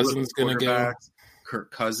Kirk Cousins going to go?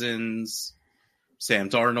 Kirk Cousins, Sam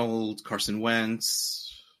Darnold, Carson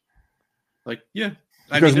Wentz.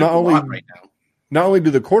 Because not only do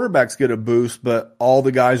the quarterbacks get a boost, but all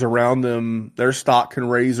the guys around them, their stock can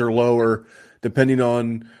raise or lower depending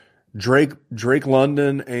on Drake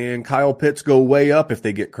London and Kyle Pitts go way up if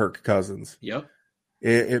they get Kirk Cousins. Yep.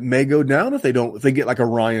 It may go down if they get like a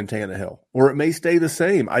Ryan Tannehill, or it may stay the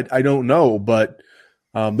same. I don't know, but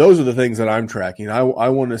those are the things that I'm tracking. I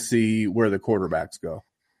want to see where the quarterbacks go.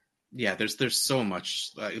 Yeah, there's so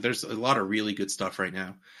much. There's a lot of really good stuff right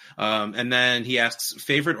now. And then he asks,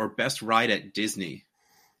 favorite or best ride at Disney?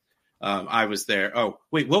 I was there. Oh,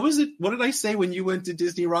 wait, what was it? What did I say when you went to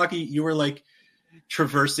Disney, Rocky? You were like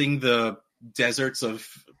traversing the deserts of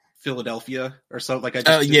Philadelphia or something like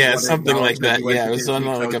something like that. Yeah, it was on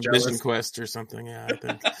like a Vision Quest or something. Yeah, I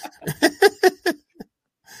think.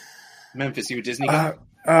 Memphis, you a Disney guy?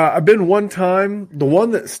 I've been one time. The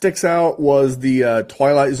one that sticks out was the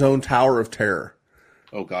Twilight Zone Tower of Terror.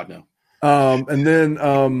 Oh God, no. And then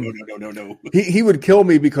no. He would kill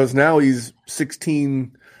me because now he's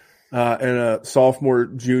 16 and a sophomore,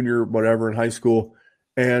 junior, whatever in high school.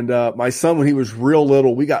 And my son, when he was real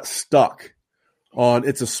little, we got stuck on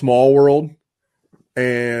It's a Small World,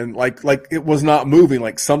 and like it was not moving.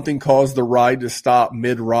 Like something caused the ride to stop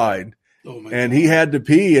mid ride, Oh my and God. he had to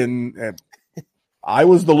pee, and I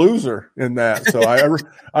was the loser in that. So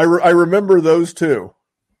I remember those two.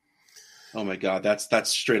 Oh my God, that's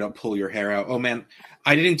straight up pull your hair out. Oh man,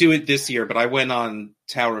 I didn't do it this year, but I went on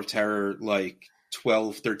Tower of Terror like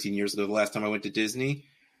 12, 13 years ago, the last time I went to Disney.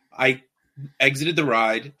 I exited the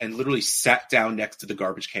ride and literally sat down next to the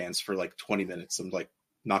garbage cans for like 20 minutes. I'm like,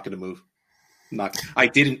 not going to move. I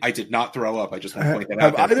did not throw up. I just want to point that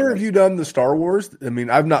out. Have either of you done the Star Wars? I mean,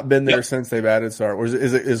 I've not been there Yep. since they've added Star Wars.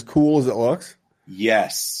 Is it as cool as it looks?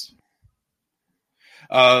 Yes.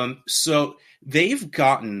 So they've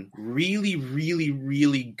gotten really, really,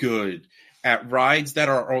 really good at rides that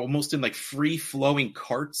are almost in like free flowing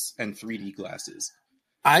carts and 3D glasses.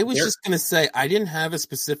 I was just going to say, I didn't have a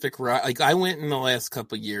specific ride. Like, I went in the last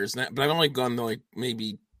couple of years, but I've only gone to like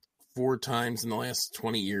maybe 4 times in the last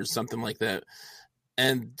 20 years, something like that.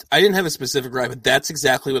 And I didn't have a specific ride, but that's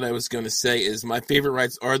exactly what I was going to say is my favorite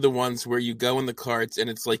rides are the ones where you go in the carts and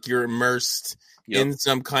it's like you're immersed in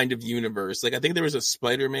some kind of universe. Like, I think there was a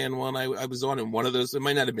Spider-Man one I was on in one of those. It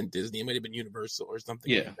might not have been Disney. It might have been Universal or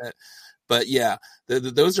something like that. But yeah,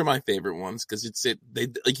 those are my favorite ones because they,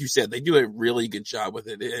 like you said, they do a really good job with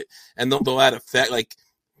it. And they'll add effect, like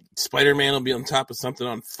Spider-Man will be on top of something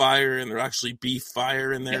on fire and there'll actually be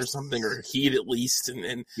fire in there or something, or heat at least.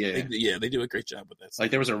 And they do a great job with that.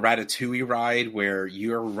 Like there was a Ratatouille ride where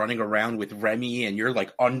you're running around with Remy and you're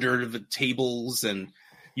like under the tables and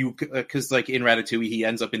you, cause like in Ratatouille, he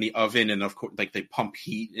ends up in the oven and of course, like they pump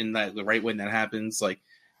heat in that right when that happens. Like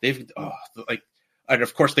and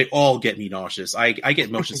of course they all get me nauseous. I get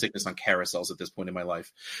motion sickness on carousels at this point in my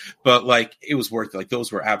life, but like it was worth it. Like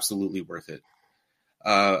those were absolutely worth it.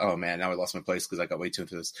 Oh man, now I lost my place because I got way too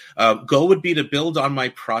into this. Goal would be to build on my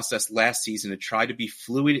process last season and try to be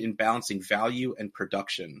fluid in balancing value and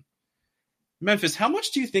production. Memphis, how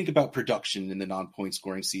much do you think about production in the non-point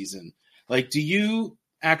scoring season? Like, do you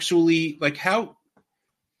actually like how?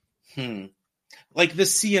 Like the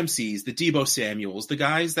CMCs, the Deebo Samuels, the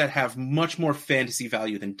guys that have much more fantasy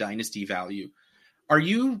value than dynasty value. Are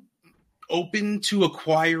you open to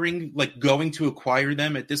going to acquire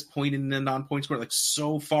them at this point in the non-point score, like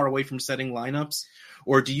so far away from setting lineups?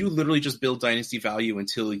 Or do you literally just build dynasty value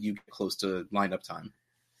until you get close to lineup time?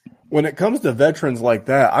 When it comes to veterans like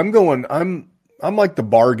that, I'm like the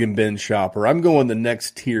bargain bin shopper. I'm going the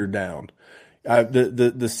next tier down.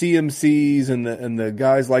 The CMCs and the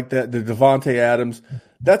guys like that, the Devontae Adams,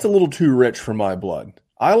 that's a little too rich for my blood.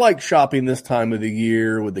 I like shopping this time of the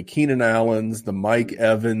year with the Keenan Allens, the Mike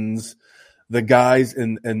Evans, the guys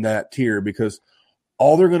in that tier, because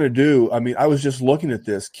all they're going to do, I mean, I was just looking at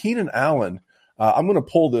this. Keenan Allen, I'm going to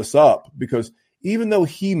pull this up because even though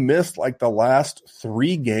he missed like the last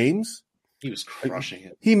 3 games, he was crushing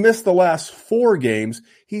it. He missed the last 4 games.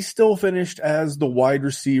 He still finished as the wide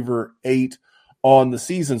receiver 8 on the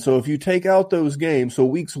season. So if you take out those games, so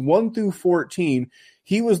weeks 1 through 14,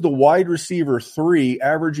 he was the wide receiver 3,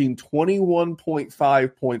 averaging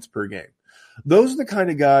 21.5 points per game. Those are the kind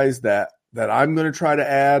of guys that I'm going to try to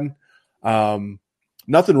add.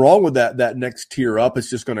 Nothing wrong with that next tier up. It's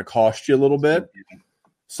just going to cost you a little bit.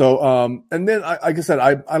 So, and then like I said,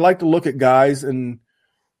 I like to look at guys and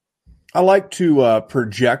I like to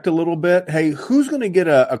project a little bit. Hey, who's going to get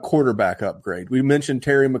a quarterback upgrade? We mentioned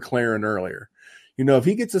Terry McLaurin earlier. You know, if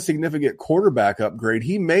he gets a significant quarterback upgrade,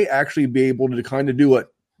 he may actually be able to kind of do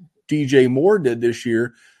what DJ Moore did this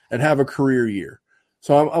year and have a career year.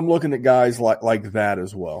 So I'm looking at guys like that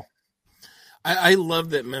as well. I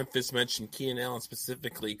love that Memphis mentioned Keenan Allen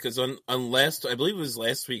specifically because on last, I believe it was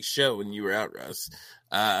last week's show when you were out, Russ,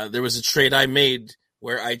 there was a trade I made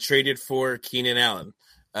where I traded for Keenan Allen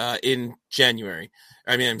in January.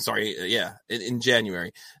 I mean, I'm sorry, in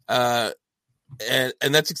January.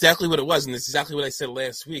 And that's exactly what it was, and that's exactly what I said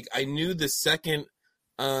last week. I knew the second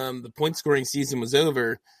the point scoring season was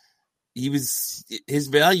over, his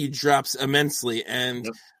value drops immensely, and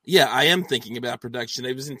I am thinking about production.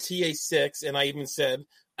 I was in TA6, and I even said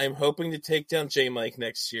I'm hoping to take down J Mike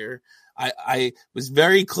next year. I was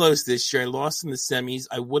very close this year. I lost in the semis.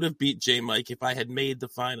 I would have beat J Mike if I had made the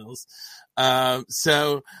finals.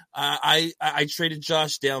 So I traded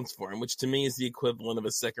Josh Downs for him, which to me is the equivalent of a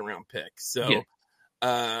 2nd round pick. So,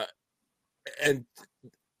 and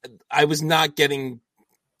I was not getting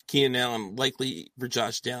Keenan Allen likely for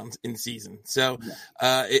Josh Downs in season. So,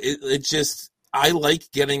 it just, I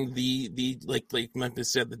like getting the like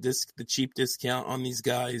Memphis said, the cheap discount on these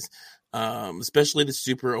guys. Especially the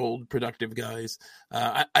super old productive guys.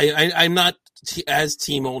 I'm not as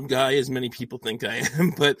team old guy as many people think I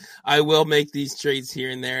am, but I will make these trades here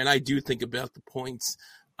and there. And I do think about the points,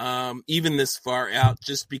 even this far out,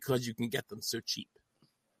 just because you can get them so cheap.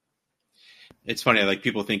 It's funny, like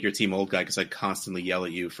people think you're team old guy because I constantly yell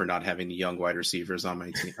at you for not having the young wide receivers on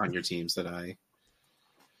my team, on your teams that I.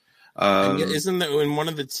 Isn't that in one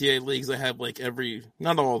of the TA leagues I have like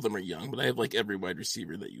not all of them are young, but I have like every wide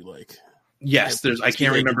receiver that you like. Yes, I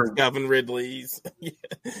can't remember. Calvin Ridley's,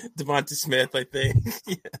 Devonta Smith, I think.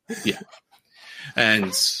 Yeah.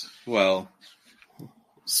 And, well,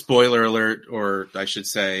 spoiler alert, or I should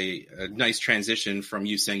say a nice transition from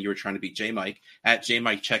you saying you were trying to beat J-Mike. At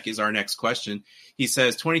J-Mike Check is our next question. He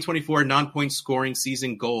says, 2024 non-point scoring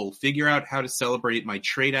season goal. Figure out how to celebrate my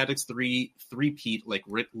Trade Addicts three-peat like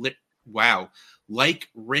Ric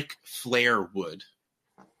Flair would.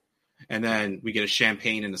 And then we get a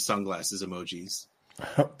champagne and the sunglasses emojis.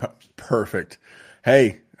 Perfect.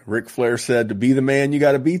 Hey, Ric Flair said to be the man, you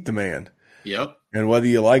got to beat the man. Yep. And whether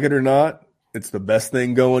you like it or not, it's the best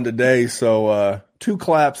thing going today. So 2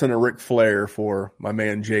 claps and a Ric Flair for my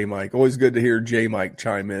man J-Mike. Always good to hear J-Mike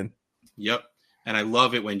chime in. Yep. And I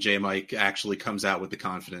love it when J-Mike actually comes out with the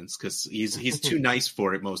confidence because he's too nice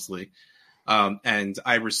for it mostly. And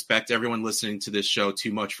I respect everyone listening to this show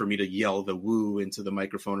too much for me to yell the woo into the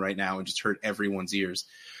microphone right now and just hurt everyone's ears.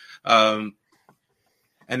 And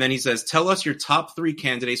then he says, tell us your top 3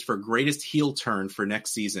 candidates for greatest heel turn for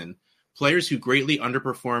next season. Players who greatly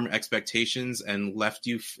underperform expectations and left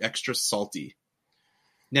you extra salty.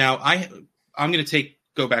 Now, I'm going to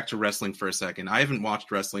go back to wrestling for a second. I haven't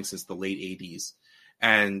watched wrestling since the late 80s.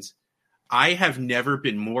 And I have never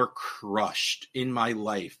been more crushed in my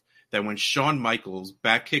life than when Shawn Michaels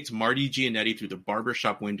backkicked Marty Jannetty through the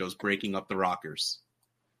barbershop windows, breaking up the Rockers.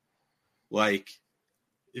 Like,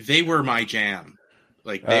 they were my jam.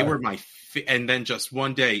 Like, they were my and then just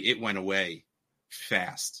one day, it went away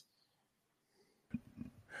fast.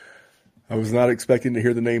 I was not expecting to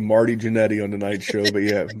hear the name Marty Jannetty on tonight's show, but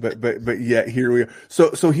yeah, but yeah, here we are.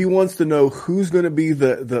 So he wants to know who's going to be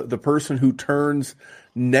the person who turns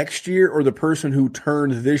next year, or the person who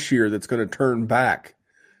turned this year that's going to turn back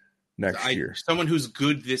next year. Someone who's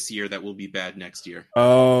good this year that will be bad next year.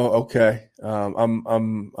 Oh, okay.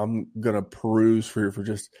 I'm gonna peruse for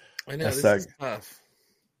just a second.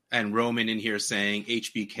 And Roman in here saying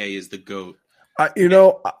HBK is the GOAT.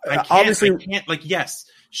 Obviously, I can't. Like, yes,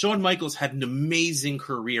 Shawn Michaels had an amazing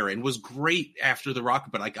career and was great after the Rock,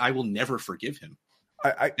 but I will never forgive him.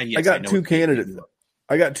 I got 2 candidates.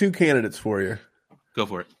 I got 2 candidates for you. Go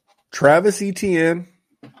for it. Travis Etienne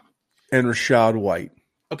and Rashad White.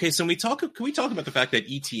 Okay, so can we talk about the fact that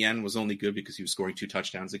Etienne was only good because he was scoring 2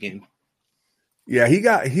 touchdowns a game? Yeah, he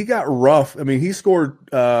got rough. I mean, he scored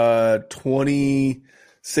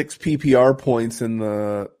 26 PPR points in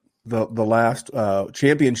the last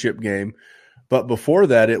championship game, but before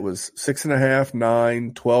that it was 6.5,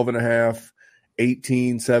 9, 12.5,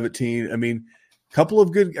 18, 17. I mean, a couple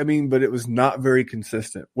of good. I mean, but it was not very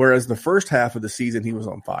consistent. Whereas the first half of the season he was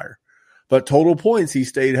on fire. But total points, he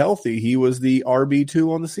stayed healthy. He was the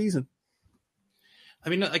RB2 on the season. I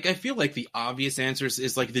mean, like, I feel like the obvious answers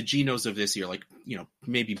is like the Genos of this year. Like,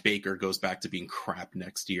 maybe Baker goes back to being crap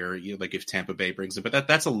next year. Like if Tampa Bay brings it, but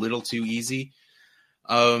that's a little too easy.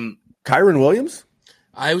 Kyron Williams?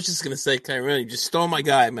 I was just going to say Kyron Williams. You just stole my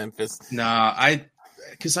guy, Memphis. Nah, I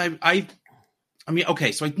mean,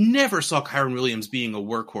 okay, so I never saw Kyron Williams being a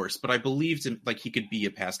workhorse, but I believed him, like, he could be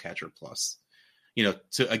a pass catcher plus.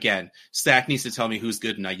 Stack needs to tell me who's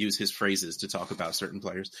good, and I use his phrases to talk about certain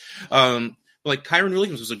players. But like, Kyron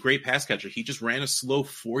Williams was a great pass catcher. He just ran a slow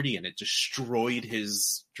 40, and it destroyed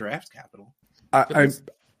his draft capital.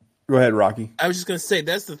 Go ahead, Rocky. I was just going to say,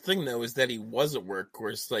 that's the thing, though, is that he was a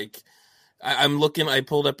workhorse. Like, I'm looking, I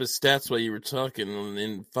pulled up his stats while you were talking.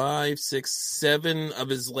 In 5, 6, 7 of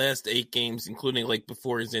his last 8 games, including like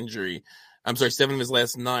before his injury, 7 of his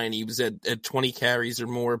last 9, he was at 20 carries or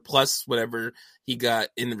more, plus whatever he got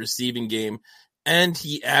in the receiving game. And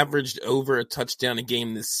he averaged over a touchdown a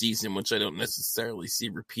game this season, which I don't necessarily see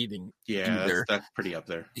repeating. Yeah, that's pretty up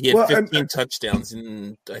there. He had 15 touchdowns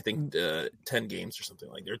in, I think, 10 games or something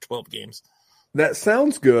like that, or 12 games. That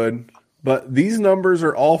sounds good, but these numbers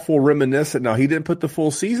are awful reminiscent. Now, he didn't put the full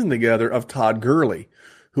season together of Todd Gurley,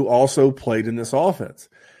 who also played in this offense.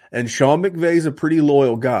 And Sean McVay's a pretty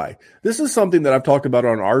loyal guy. This is something that I've talked about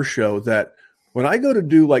on our show, that when I go to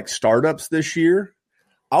do like startups this year,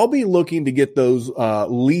 I'll be looking to get those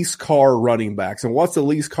lease car running backs. And what's a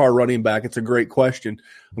lease car running back? It's a great question.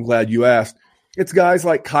 I'm glad you asked. It's guys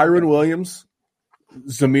like Kyron Williams,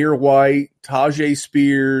 Zamir White, Tajay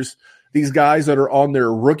Spears, these guys that are on their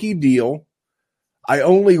rookie deal. I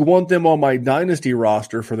only want them on my dynasty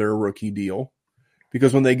roster for their rookie deal,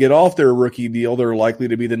 because when they get off their rookie deal, they're likely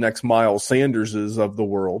to be the next Miles Sanderses of the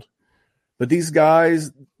world. But these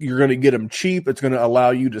guys, you're going to get them cheap. It's going to allow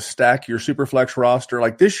you to stack your Superflex roster.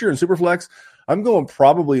 Like this year in Superflex, I'm going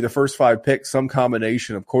probably the first 5 picks, some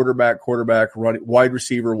combination of quarterback, wide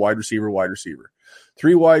receiver, wide receiver, wide receiver.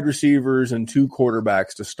 3 wide receivers and 2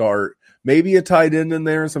 quarterbacks to start. Maybe a tight end in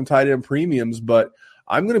there and some tight end premiums, but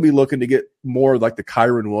I'm going to be looking to get more like the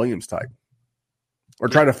Kyron Williams type or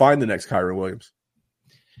try to find the next Kyron Williams.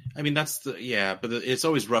 I mean, but it's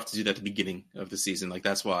always rough to do that at the beginning of the season. Like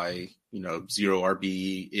that's why, zero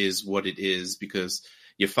RB is what it is, because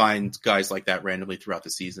you find guys like that randomly throughout the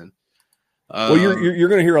season. Well, you're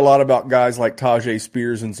going to hear a lot about guys like Tajay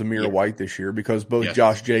Spears and Zamir White this year because both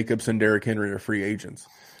Josh Jacobs and Derrick Henry are free agents.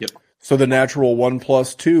 Yep. So the natural 1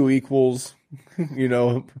 + 2 equals,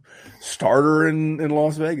 starter in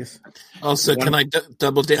Las Vegas. Also, can I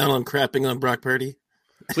double down on crapping on Brock Purdy?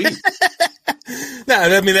 Please. No,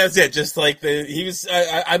 I mean, that's it. Just like he was,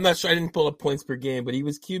 I'm not sure, I didn't pull up points per game, but he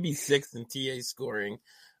was QB6 in TA scoring,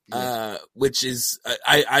 which is,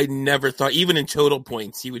 I never thought, even in total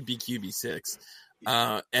points, he would be QB6.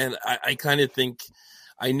 And I kind of think,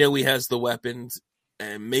 I know he has the weapons,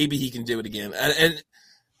 and maybe he can do it again. And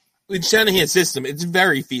in Shanahan's system, it's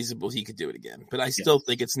very feasible he could do it again, but I still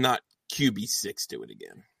think it's not QB6 do it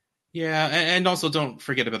again. Yeah, and also don't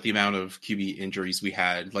forget about the amount of QB injuries we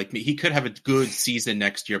had. Like, he could have a good season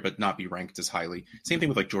next year, but not be ranked as highly. Same thing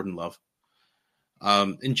with like Jordan Love.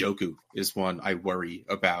 Njoku is one I worry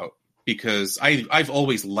about because I've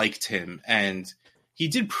always liked him, and he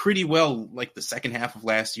did pretty well like the second half of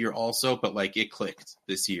last year also, but like it clicked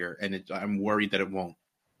this year, and I'm worried that it won't.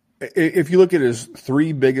 If you look at his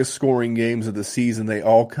 3 biggest scoring games of the season, they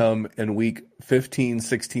all come in week 15,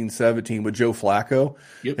 16, 17 with Joe Flacco.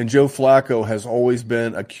 Yep. And Joe Flacco has always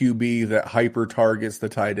been a QB that hyper targets the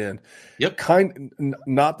tight end. Yep.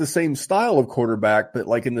 Not the same style of quarterback, but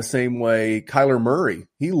like in the same way, Kyler Murray,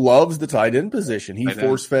 he loves the tight end position. He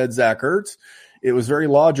force fed Zach Ertz. It was very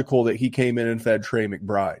logical that he came in and fed Trey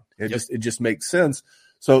McBride. It just makes sense.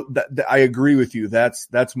 So I agree with you.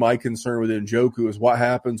 That's my concern with Njoku is what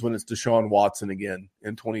happens when it's Deshaun Watson again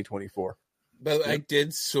in 2024. But I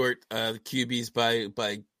did sort the QBs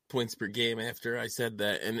by points per game after I said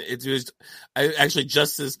that, and it was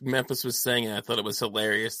just as Memphis was saying it, I thought it was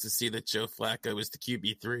hilarious to see that Joe Flacco was the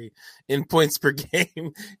QB3 in points per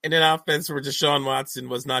game in an offense where Deshaun Watson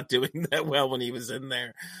was not doing that well when he was in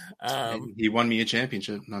there. He won me a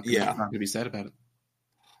championship. Not going to be sad about it.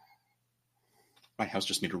 My house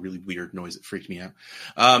just made a really weird noise. It freaked me out.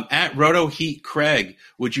 At Roto Heat Craig,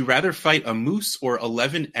 would you rather fight a moose or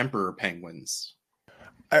 11 emperor penguins?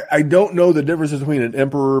 I don't know the difference between an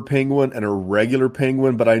emperor penguin and a regular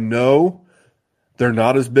penguin, but I know they're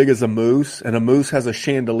not as big as a moose, and a moose has a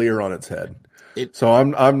chandelier on its head. So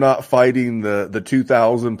I'm not fighting the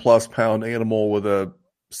 2,000+ pound animal with a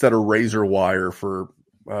set of razor wire for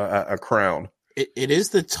a crown. It is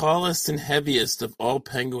the tallest and heaviest of all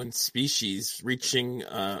penguin species, reaching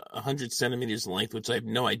 100 centimeters in length, which I have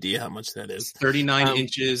no idea how much that is. 39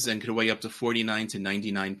 inches and could weigh up to 49 to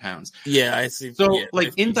 99 pounds. Yeah, I see. So,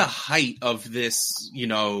 in the height of this,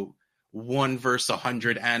 1 versus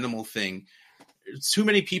 100 animal thing, too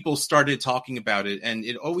many people started talking about it, and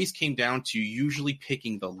it always came down to usually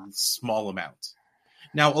picking the small amount.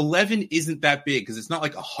 Now, 11 isn't that big because it's not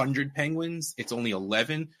like 100 penguins. It's only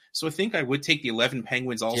 11. So I think I would take the 11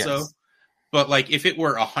 penguins also. Yes. But like if it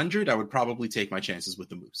were 100, I would probably take my chances with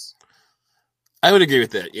the moose. I would agree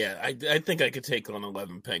with that. Yeah, I think I could take on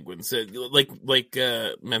 11 penguins. Like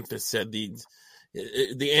Memphis said,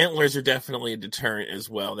 the antlers are definitely a deterrent as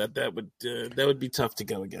well. That would be tough to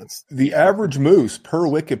go against. The average moose per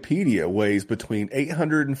Wikipedia weighs between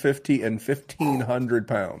 850 and 1,500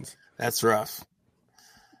 pounds. That's rough.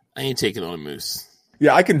 I ain't taking on a moose.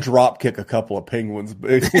 Yeah, I can drop kick a couple of penguins.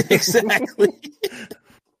 Exactly.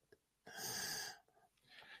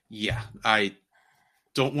 Yeah, I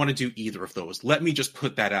don't want to do either of those. Let me just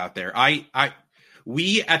put that out there.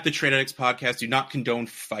 We at the Trade Addicts podcast do not condone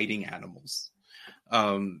fighting animals.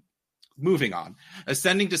 Moving on.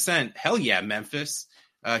 Ascending Descent. Hell yeah, Memphis.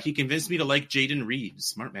 He convinced me to like Jaden Reed.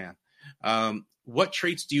 Smart man. What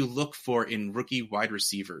traits do you look for in rookie wide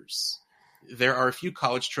receivers? There are a few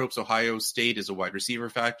college tropes. Ohio State is a wide receiver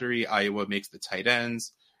factory. Iowa makes the tight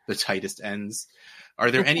ends, the tightest ends. Are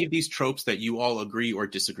there any of these tropes that you all agree or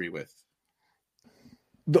disagree with?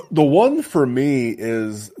 The one for me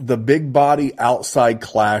is the big body outside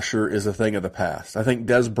clasher is a thing of the past. I think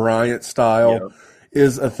Des Bryant style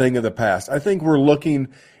is a thing of the past. I think we're looking,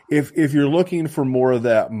 if you're looking for more of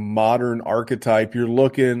that modern archetype, you're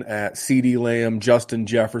looking at CeeDee Lamb, Justin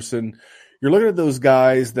Jefferson. You're looking at those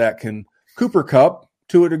guys that can Cooper Kupp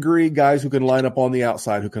to a degree, guys who can line up on the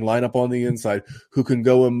outside, who can line up on the inside, who can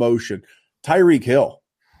go in motion. Tyreek Hill.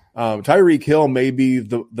 Tyreek Hill may be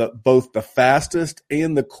the both the fastest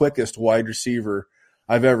and the quickest wide receiver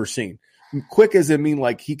I've ever seen. Quick as I mean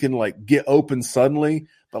like he can like get open suddenly,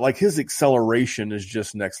 but like his acceleration is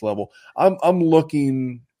just next level. I'm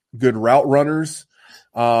looking good route runners.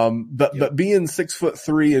 But being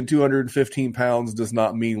 6'3" and 215 pounds does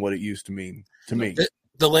not mean what it used to mean to me.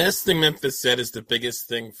 The last thing Memphis said is the biggest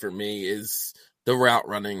thing for me is the route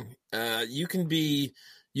running. You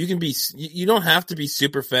don't have to be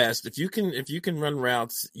super fast. If you can run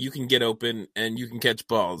routes, you can get open and you can catch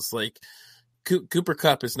balls. Like Cooper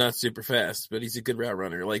Kupp is not super fast, but he's a good route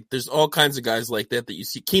runner. Like there's all kinds of guys like that you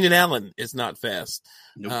see. Keenan Allen is not fast.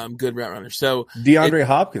 Nope. Good route runner. So DeAndre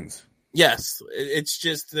Hopkins. Yes, it's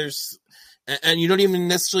just and you don't even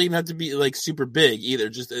necessarily have to be like super big either.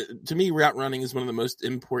 Just to me, route running is one of the most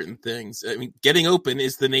important things. I mean, getting open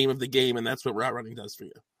is the name of the game, and that's what route running does for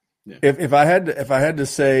you. Yeah. If I had to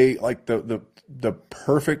say like the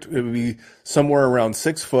perfect, it would be somewhere around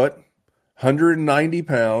 6 foot, 190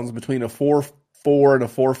 pounds, between a 4.4 and a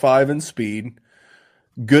 4.5 in speed,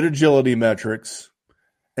 good agility metrics,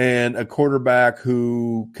 and a quarterback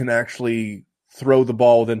who can actually throw the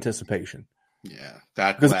ball with anticipation. Yeah,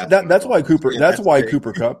 that's why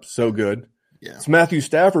Cooper Kupp's so good. Yeah, so Matthew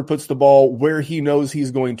Stafford puts the ball where he knows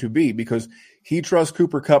he's going to be because he trusts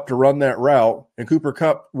Cooper Kupp to run that route, and Cooper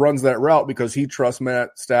Kupp runs that route because he trusts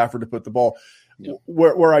Matt Stafford to put the ball. Yeah.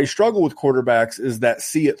 Where I struggle with quarterbacks is that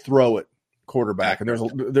see it, throw it quarterback, and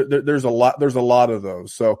there's a lot of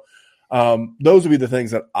those. So those would be the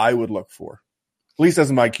things that I would look for, at least as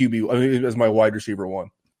my QB, as my wide receiver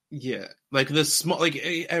one. Yeah, like the small, like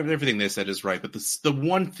everything they said is right, but the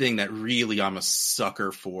one thing that really I'm a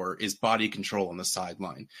sucker for is body control on the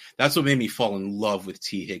sideline. That's what made me fall in love with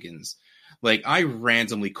T. Higgins. Like I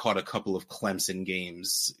randomly caught a couple of Clemson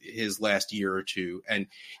games his last year or two, and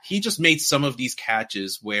he just made some of these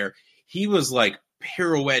catches where he was like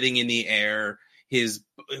pirouetting in the air, his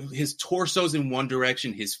torso's in one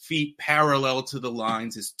direction, his feet parallel to the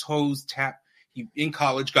lines, his toes tap. He in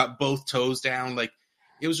college got both toes down, like.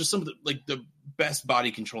 It was just some of the best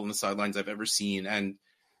body control on the sidelines I've ever seen. And,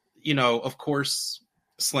 of course,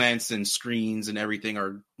 slants and screens and everything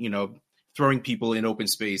are, throwing people in open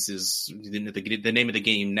space is the name of the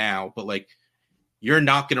game now. But, like, you're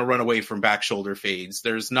not going to run away from back shoulder fades.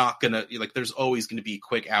 There's always going to be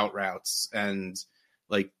quick out routes. And,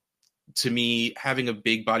 like, to me, having a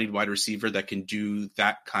big-bodied wide receiver that can do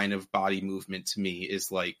that kind of body movement to me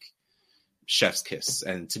is, like, chef's kiss,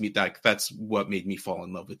 and to me that's what made me fall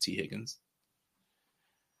in love with T. Higgins.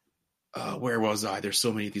 Where was I? There's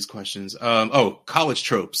so many of these questions. College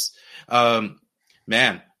tropes.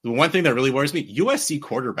 Man, the one thing that really worries me, USC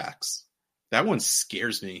quarterbacks. That one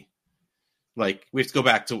scares me. Like we have to go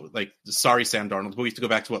back to sorry Sam Darnold, but we have to go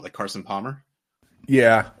back to what, like Carson Palmer?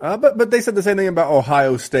 Yeah, but they said the same thing about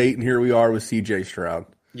Ohio State, and here we are with C.J. Stroud.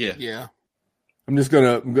 Yeah. I'm just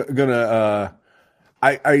gonna.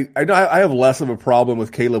 I have less of a problem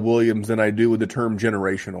with Caleb Williams than I do with the term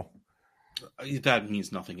generational. That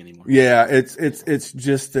means nothing anymore. Yeah, it's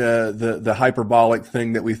just the hyperbolic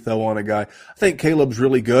thing that we throw on a guy. I think Caleb's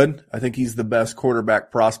really good. I think he's the best quarterback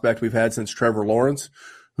prospect we've had since Trevor Lawrence,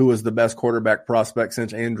 who was the best quarterback prospect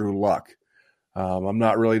since Andrew Luck. I'm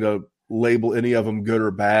not really to label any of them good or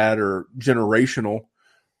bad or generational,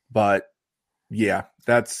 but yeah,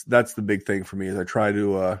 that's the big thing for me is I try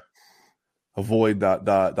to avoid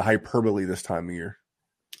the hyperbole this time of year.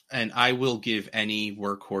 And I will give any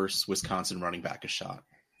workhorse Wisconsin running back a shot.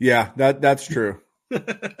 Yeah, that's true.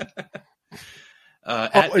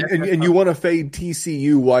 And you want to fade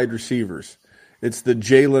TCU wide receivers. It's the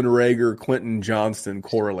Jalen Reagor, Quentin Johnston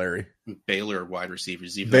corollary. Baylor wide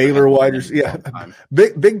receivers. Baylor wide receivers. Yeah.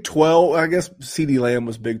 Big 12. I guess CeeDee Lamb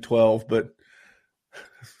was Big 12, but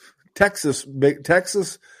Texas Big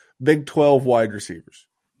 12 wide receivers.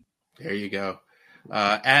 There you go.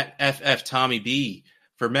 At FF Tommy B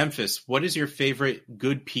for Memphis, what is your favorite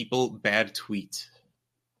good people bad tweet?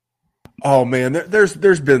 Oh man,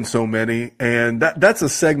 there's been so many, and that's a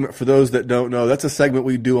segment for those that don't know. That's a segment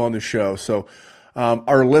we do on the show. So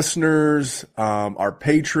our listeners, our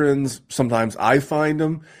patrons, sometimes I find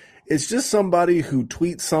them. It's just somebody who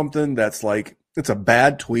tweets something that's like it's a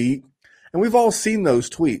bad tweet, and we've all seen those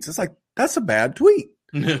tweets. It's like that's a bad tweet.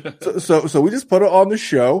 So we just put it on the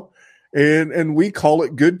show. And we call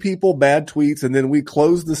it Good People, Bad Tweets, and then we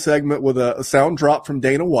close the segment with a sound drop from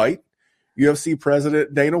Dana White, UFC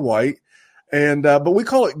president Dana White. And but we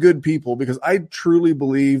call it Good People because I truly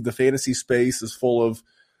believe the fantasy space is full of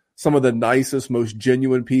some of the nicest, most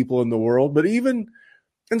genuine people in the world. But even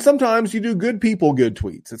And sometimes you do good people, good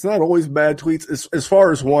tweets. It's not always bad tweets. As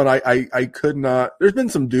far as one, I could not. There's been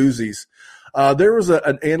some doozies. There was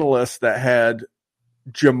an analyst that had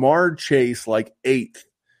Jamar Chase like 8th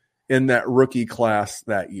in that rookie class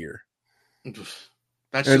that year.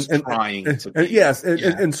 That's just trying to be. Yes,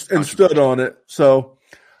 and stood on it. So,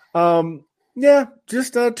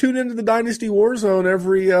 just tune into the Dynasty Warzone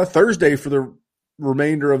every Thursday for the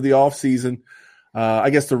remainder of the offseason. I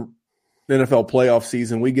guess the NFL playoff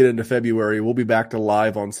season. We get into February. We'll be back to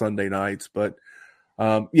live on Sunday nights. But,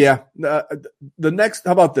 the next –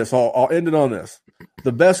 how about this? I'll end it on this.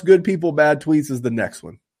 The best good people, bad tweets is the next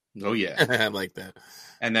one. Oh, yeah. I like that.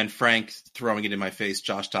 And then Frank throwing it in my face,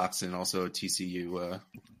 Josh Doxson, also a TCU.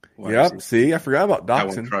 Yep. See, I forgot about That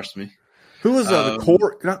Doxson. one crushed me. Who was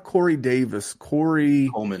not Corey Davis,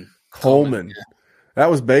 Corey Coleman. Yeah.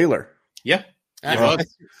 That was Baylor. Yeah. I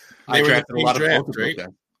drafted a lot of draft, both right? of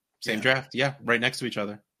them. Same draft. Yeah. Right next to each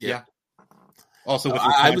other. Yeah. Yeah. Also, with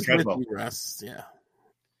I was with Treadwell. you, Russ. Yeah.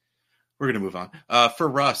 We're going to move on. For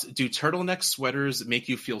Russ, do turtleneck sweaters make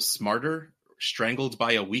you feel smarter, strangled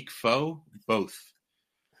by a weak foe? Both.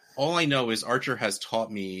 All I know is Archer has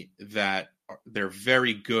taught me that they're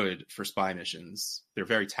very good for spy missions. They're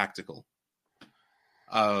very tactical.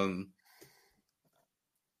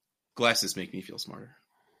 Glasses make me feel smarter.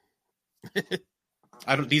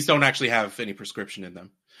 These don't actually have any prescription in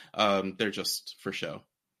them. They're just for show.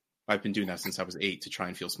 I've been doing that since I was 8 to try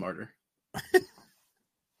and feel smarter.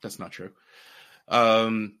 That's not true.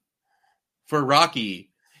 For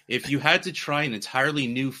Rocky, if you had to try an entirely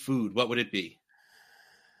new food, what would it be?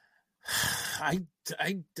 I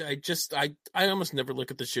almost never look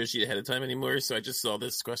at the show sheet ahead of time anymore, so I just saw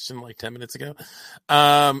this question like 10 minutes ago.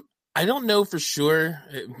 I don't know for sure.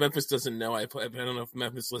 Memphis doesn't know. I don't know if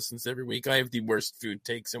Memphis listens every week. I have the worst food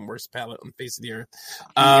takes and worst palate on the face of the earth.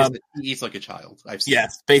 He eats like a child. I've seen.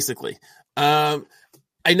 Yes, basically.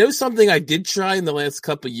 I know something I did try in the last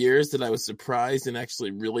couple of years that I was surprised and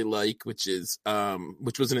actually really like, which was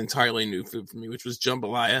an entirely new food for me, which was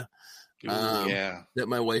jambalaya. That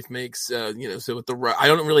my wife makes. So with the I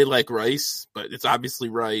don't really like rice, but it's obviously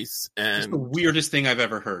rice and it's the weirdest thing I've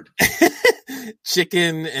ever heard.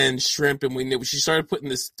 Chicken and shrimp, and she started putting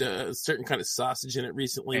this certain kind of sausage in it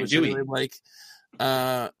recently, which I really like.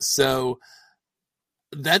 So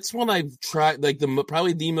that's one I've tried, like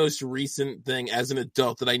probably the most recent thing as an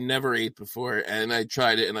adult that I never ate before, and I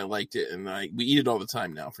tried it and I liked it, and we eat it all the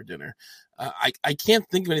time now for dinner. I can't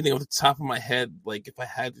think of anything off the top of my head. Like if I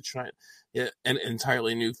had to try an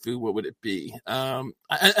entirely new food, what would it be? And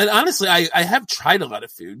honestly, I have tried a lot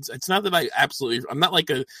of foods. It's not that I'm not like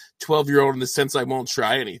a 12-year-old in the sense I won't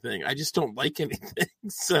try anything. I just don't like anything.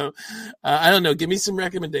 So I don't know. Give me some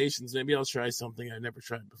recommendations. Maybe I'll try something I never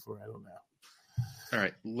tried before. I don't know. All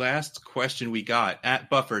right. Last question we got at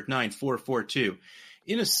Bufford9442.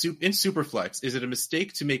 In Superflex, is it a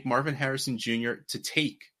mistake to make Marvin Harrison Jr.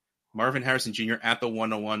 at the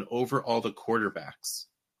 101 over all the quarterbacks?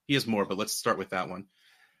 He has more, but let's start with that one.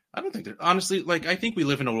 I don't think honestly, I think we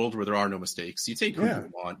live in a world where there are no mistakes. You take who you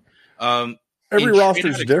want. Every roster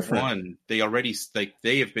is different. They already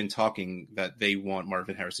they have been talking that they want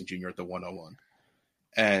Marvin Harrison Jr. at the 101.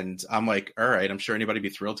 And I'm like, all right, I'm sure anybody would be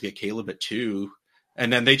thrilled to get Caleb at 2.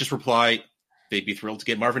 And then they just reply, they'd be thrilled to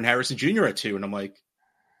get Marvin Harrison Jr. at 2. And I'm like,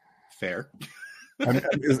 fair.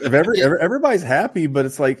 Everybody's happy, but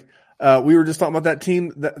it's like we were just talking about that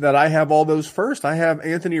team that I have all those first. I have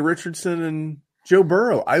Anthony Richardson and Joe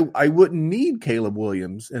Burrow. I wouldn't need Caleb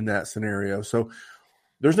Williams in that scenario. So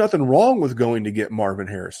there's nothing wrong with going to get Marvin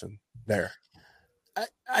Harrison there.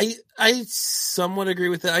 I somewhat agree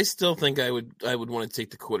with that. I still think I would want to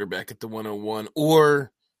take the quarterback at the 101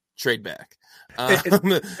 or trade back. Can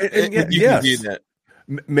do that.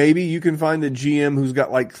 Maybe you can find the GM who's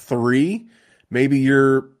got like 3. Maybe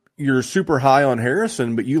you're super high on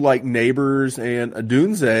Harrison, but you like Neighbors and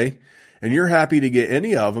Adunze, and you're happy to get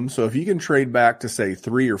any of them. So if you can trade back to say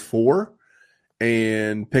 3 or 4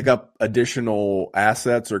 and pick up additional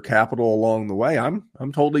assets or capital along the way, I'm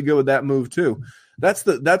totally good with that move too. That's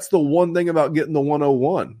the one thing about getting the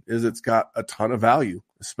 101 is it's got a ton of value,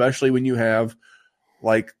 especially when you have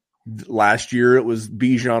like last year it was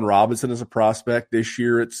Bijan Robinson as a prospect. This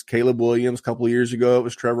year it's Caleb Williams. A couple of years ago it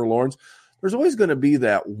was Trevor Lawrence. There's always going to be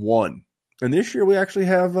that one. And this year we actually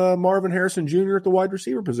have Marvin Harrison Jr. at the wide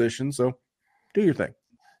receiver position. So do your thing.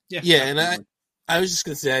 Yeah. And I was just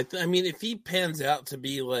going to say, I mean, if he pans out to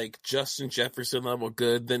be like Justin Jefferson level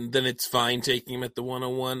good, then it's fine taking him at the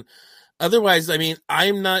 101. Otherwise, I mean,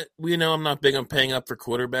 I'm not big on paying up for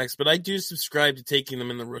quarterbacks, but I do subscribe to taking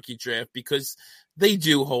them in the rookie draft because they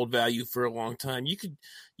do hold value for a long time. You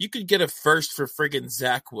could get a first for friggin'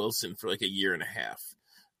 Zach Wilson for like a year and a half.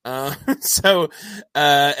 And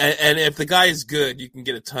if the guy is good, you can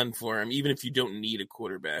get a ton for him, even if you don't need a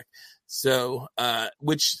quarterback. So, that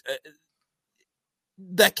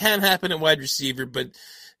can happen at wide receiver, but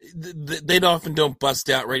they often don't bust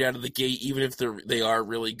out right out of the gate, even if they are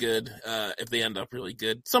really good. If they end up really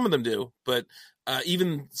good, some of them do, but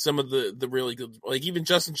even some of the really good, like even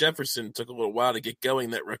Justin Jefferson took a little while to get going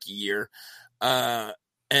that rookie year. And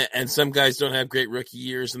some guys don't have great rookie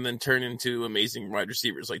years and then turn into amazing wide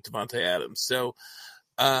receivers like Devontae Adams. So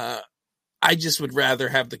I just would rather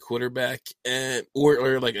have the quarterback,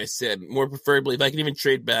 or like I said, more preferably if I can even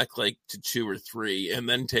trade back like to 2 or 3 and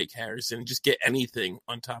then take Harrison and just get anything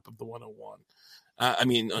on top of the 101.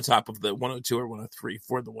 On top of the 102 or 103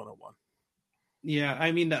 for the 101. Yeah,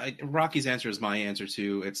 I mean, Rocky's answer is my answer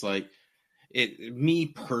too. It's like, me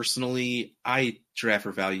personally, I draft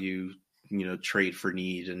for value, trade for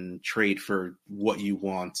need and trade for what you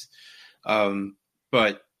want.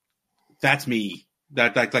 But that's me.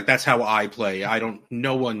 That's how I play.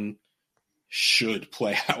 No one should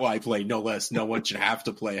play how I play, no less. No one should have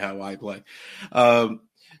to play how I play.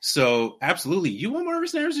 So absolutely, you want Marvin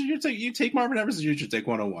Harrison, you take Marvin Harrison, you should take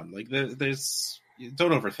 101. Like there's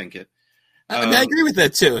don't overthink it. I agree with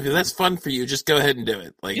that too. If that's fun for you, just go ahead and do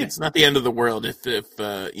it. Like It's not the end of the world if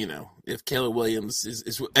Caleb Williams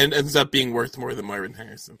is ends up being worth more than Marvin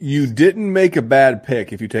Harrison. You didn't make a bad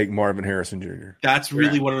pick if you take Marvin Harrison Jr. That's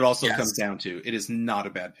really what it also comes down to. It is not a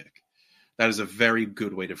bad pick. That is a very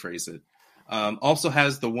good way to phrase it. Also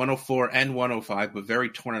has the 104 and 105, but very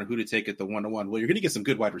torn on who to take at the 101. Well, you're going to get some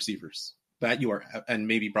good wide receivers. That you are, and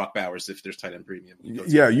maybe Brock Bowers if there's tight end premium.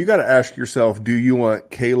 You got to ask yourself: do you want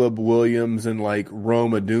Caleb Williams and like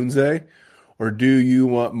Rome Odunze, or do you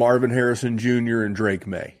want Marvin Harrison Jr. and Drake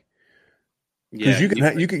May? Because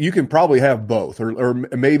you can probably have both, or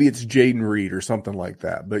maybe it's Jaden Reed or something like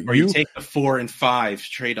that. But you take the 4 and 5,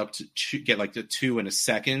 trade up to get like the 2 and a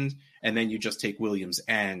second, and then you just take Williams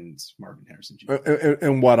and Marvin Harrison Jr.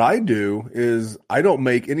 And what I do is I don't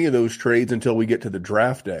make any of those trades until we get to the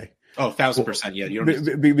draft day. Oh, 1,000%. Yeah. You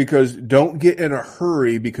don't because don't get in a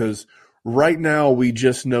hurry, because right now we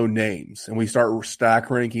just know names and we start stack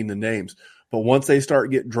ranking the names. But once they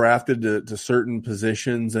start getting drafted to certain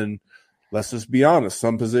positions, and let's just be honest,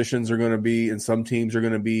 some positions are going to be, and some teams are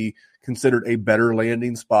going to be considered a better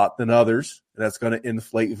landing spot than others. That's going to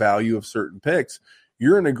inflate value of certain picks.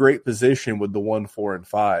 You're in a great position with the 1, 4, and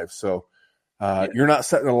 5. So you're not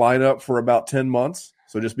setting a lineup for about 10 months.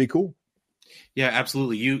 So just be cool. Yeah,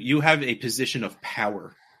 absolutely. You have a position of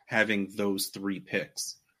power having those 3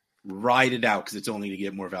 picks. Ride it out because it's only to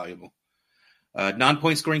get more valuable.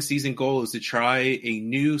 Non-point scoring season goal is to try a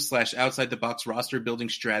new / outside the box roster building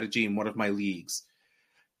strategy in one of my leagues.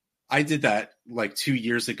 I did that like 2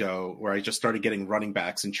 years ago where I just started getting running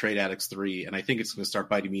backs in Trade Addicts 3, and I think it's going to start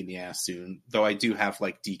biting me in the ass soon. Though I do have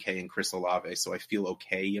like DK and Chris Olave, so I feel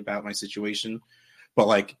okay about my situation. But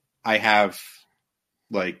like I have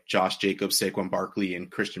like Josh Jacobs, Saquon Barkley,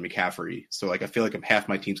 and Christian McCaffrey. So like I feel like half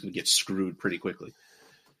my team's going to get screwed pretty quickly.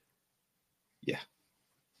 Yeah.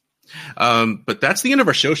 But that's the end of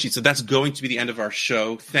our show sheet. So that's going to be the end of our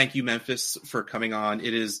show. Thank you, Memphis, for coming on.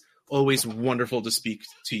 It is always wonderful to speak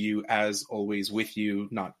to you, as always, with you,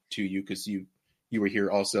 not to you, because you were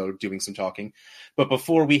here also doing some talking. But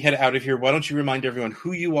before we head out of here, why don't you remind everyone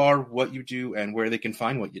who you are, what you do, and where they can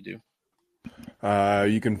find what you do?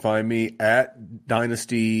 You can find me at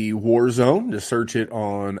Dynasty Warzone. Just search it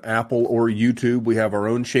on Apple or YouTube. We have our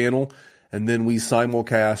own channel, and then we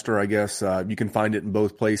simulcast, or I guess you can find it in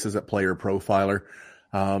both places at Player Profiler.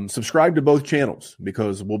 Subscribe to both channels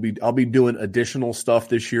because I'll be doing additional stuff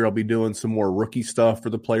this year. I'll be doing some more rookie stuff for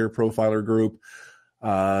the Player Profiler group.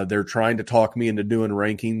 They're trying to talk me into doing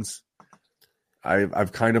rankings.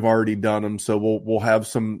 I've kind of already done them, so we'll have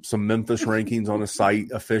some Memphis rankings on a site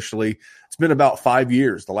officially. It's been about 5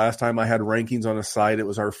 years. The last time I had rankings on a site, it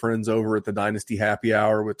was our friends over at the Dynasty Happy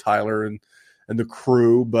Hour with Tyler and the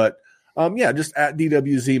crew. But just at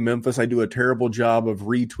DWZ Memphis, I do a terrible job of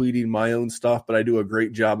retweeting my own stuff, but I do a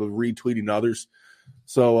great job of retweeting others.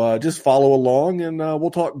 So just follow along, and we'll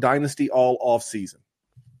talk Dynasty all off season.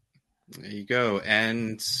 There you go.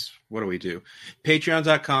 And what do we do?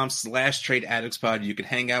 Patreon.com/Trade Addicts Pod. You can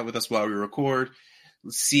hang out with us while we record.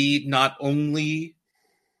 See not only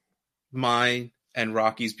mine and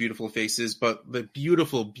Rocky's beautiful faces, but the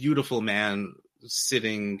beautiful, beautiful man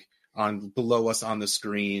sitting below us on the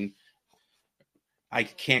screen. I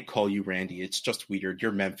can't call you Randy. It's just weird.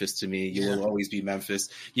 You're Memphis to me. You will always be Memphis.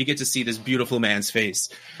 You get to see this beautiful man's face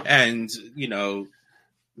and,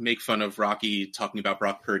 make fun of Rocky talking about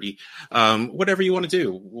Brock Purdy. Whatever you want to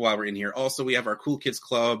do while we're in here. Also, we have our Cool Kids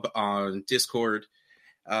Club on Discord.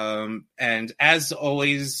 And as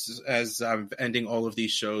always, as I'm ending all of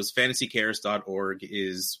these shows, fantasycares.org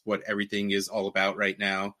is what everything is all about right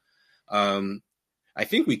now. I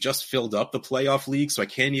think we just filled up the playoff league, so I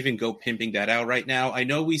can't even go pimping that out right now. I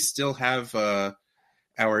know we still have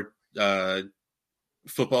our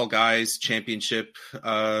Football Guys Championship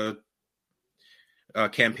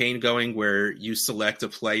campaign going, where you select a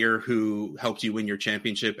player who helped you win your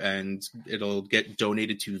championship, and it'll get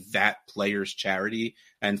donated to that player's charity,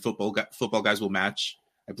 and Football Guys will match.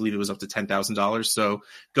 I believe it was up to $10,000. So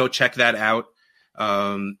go check that out.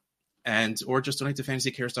 Or just donate to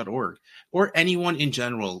fantasycares.org, or anyone in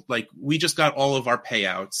general. Like, we just got all of our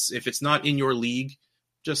payouts. If it's not in your league,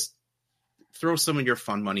 just throw some of your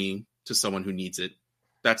fun money to someone who needs it.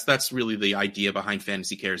 That's really the idea behind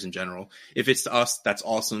Fantasy Cares in general. If it's to us, that's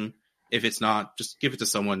awesome. If it's not, just give it to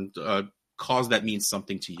someone, cause that means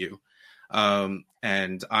something to you.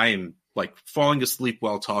 And I am falling asleep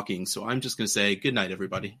while talking, so I'm just going to say good night,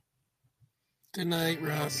 everybody. Good night,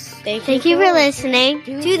 Russ. Thank you for listening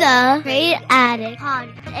to the Trade Addict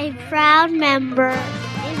Podcast, a proud member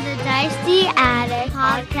in the Dynasty Addict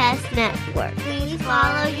Podcast Network. Please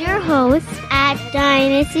follow your hosts at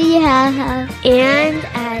Dynasty and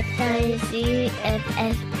at Dynasty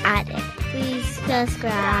FF Addict. Please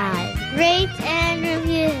subscribe, rate, and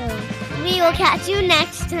review. We will catch you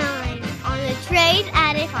next time on the Trade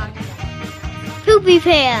Addict Podcast. Poopy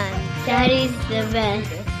Pan, Daddy's the best.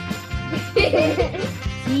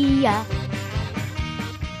 See ya.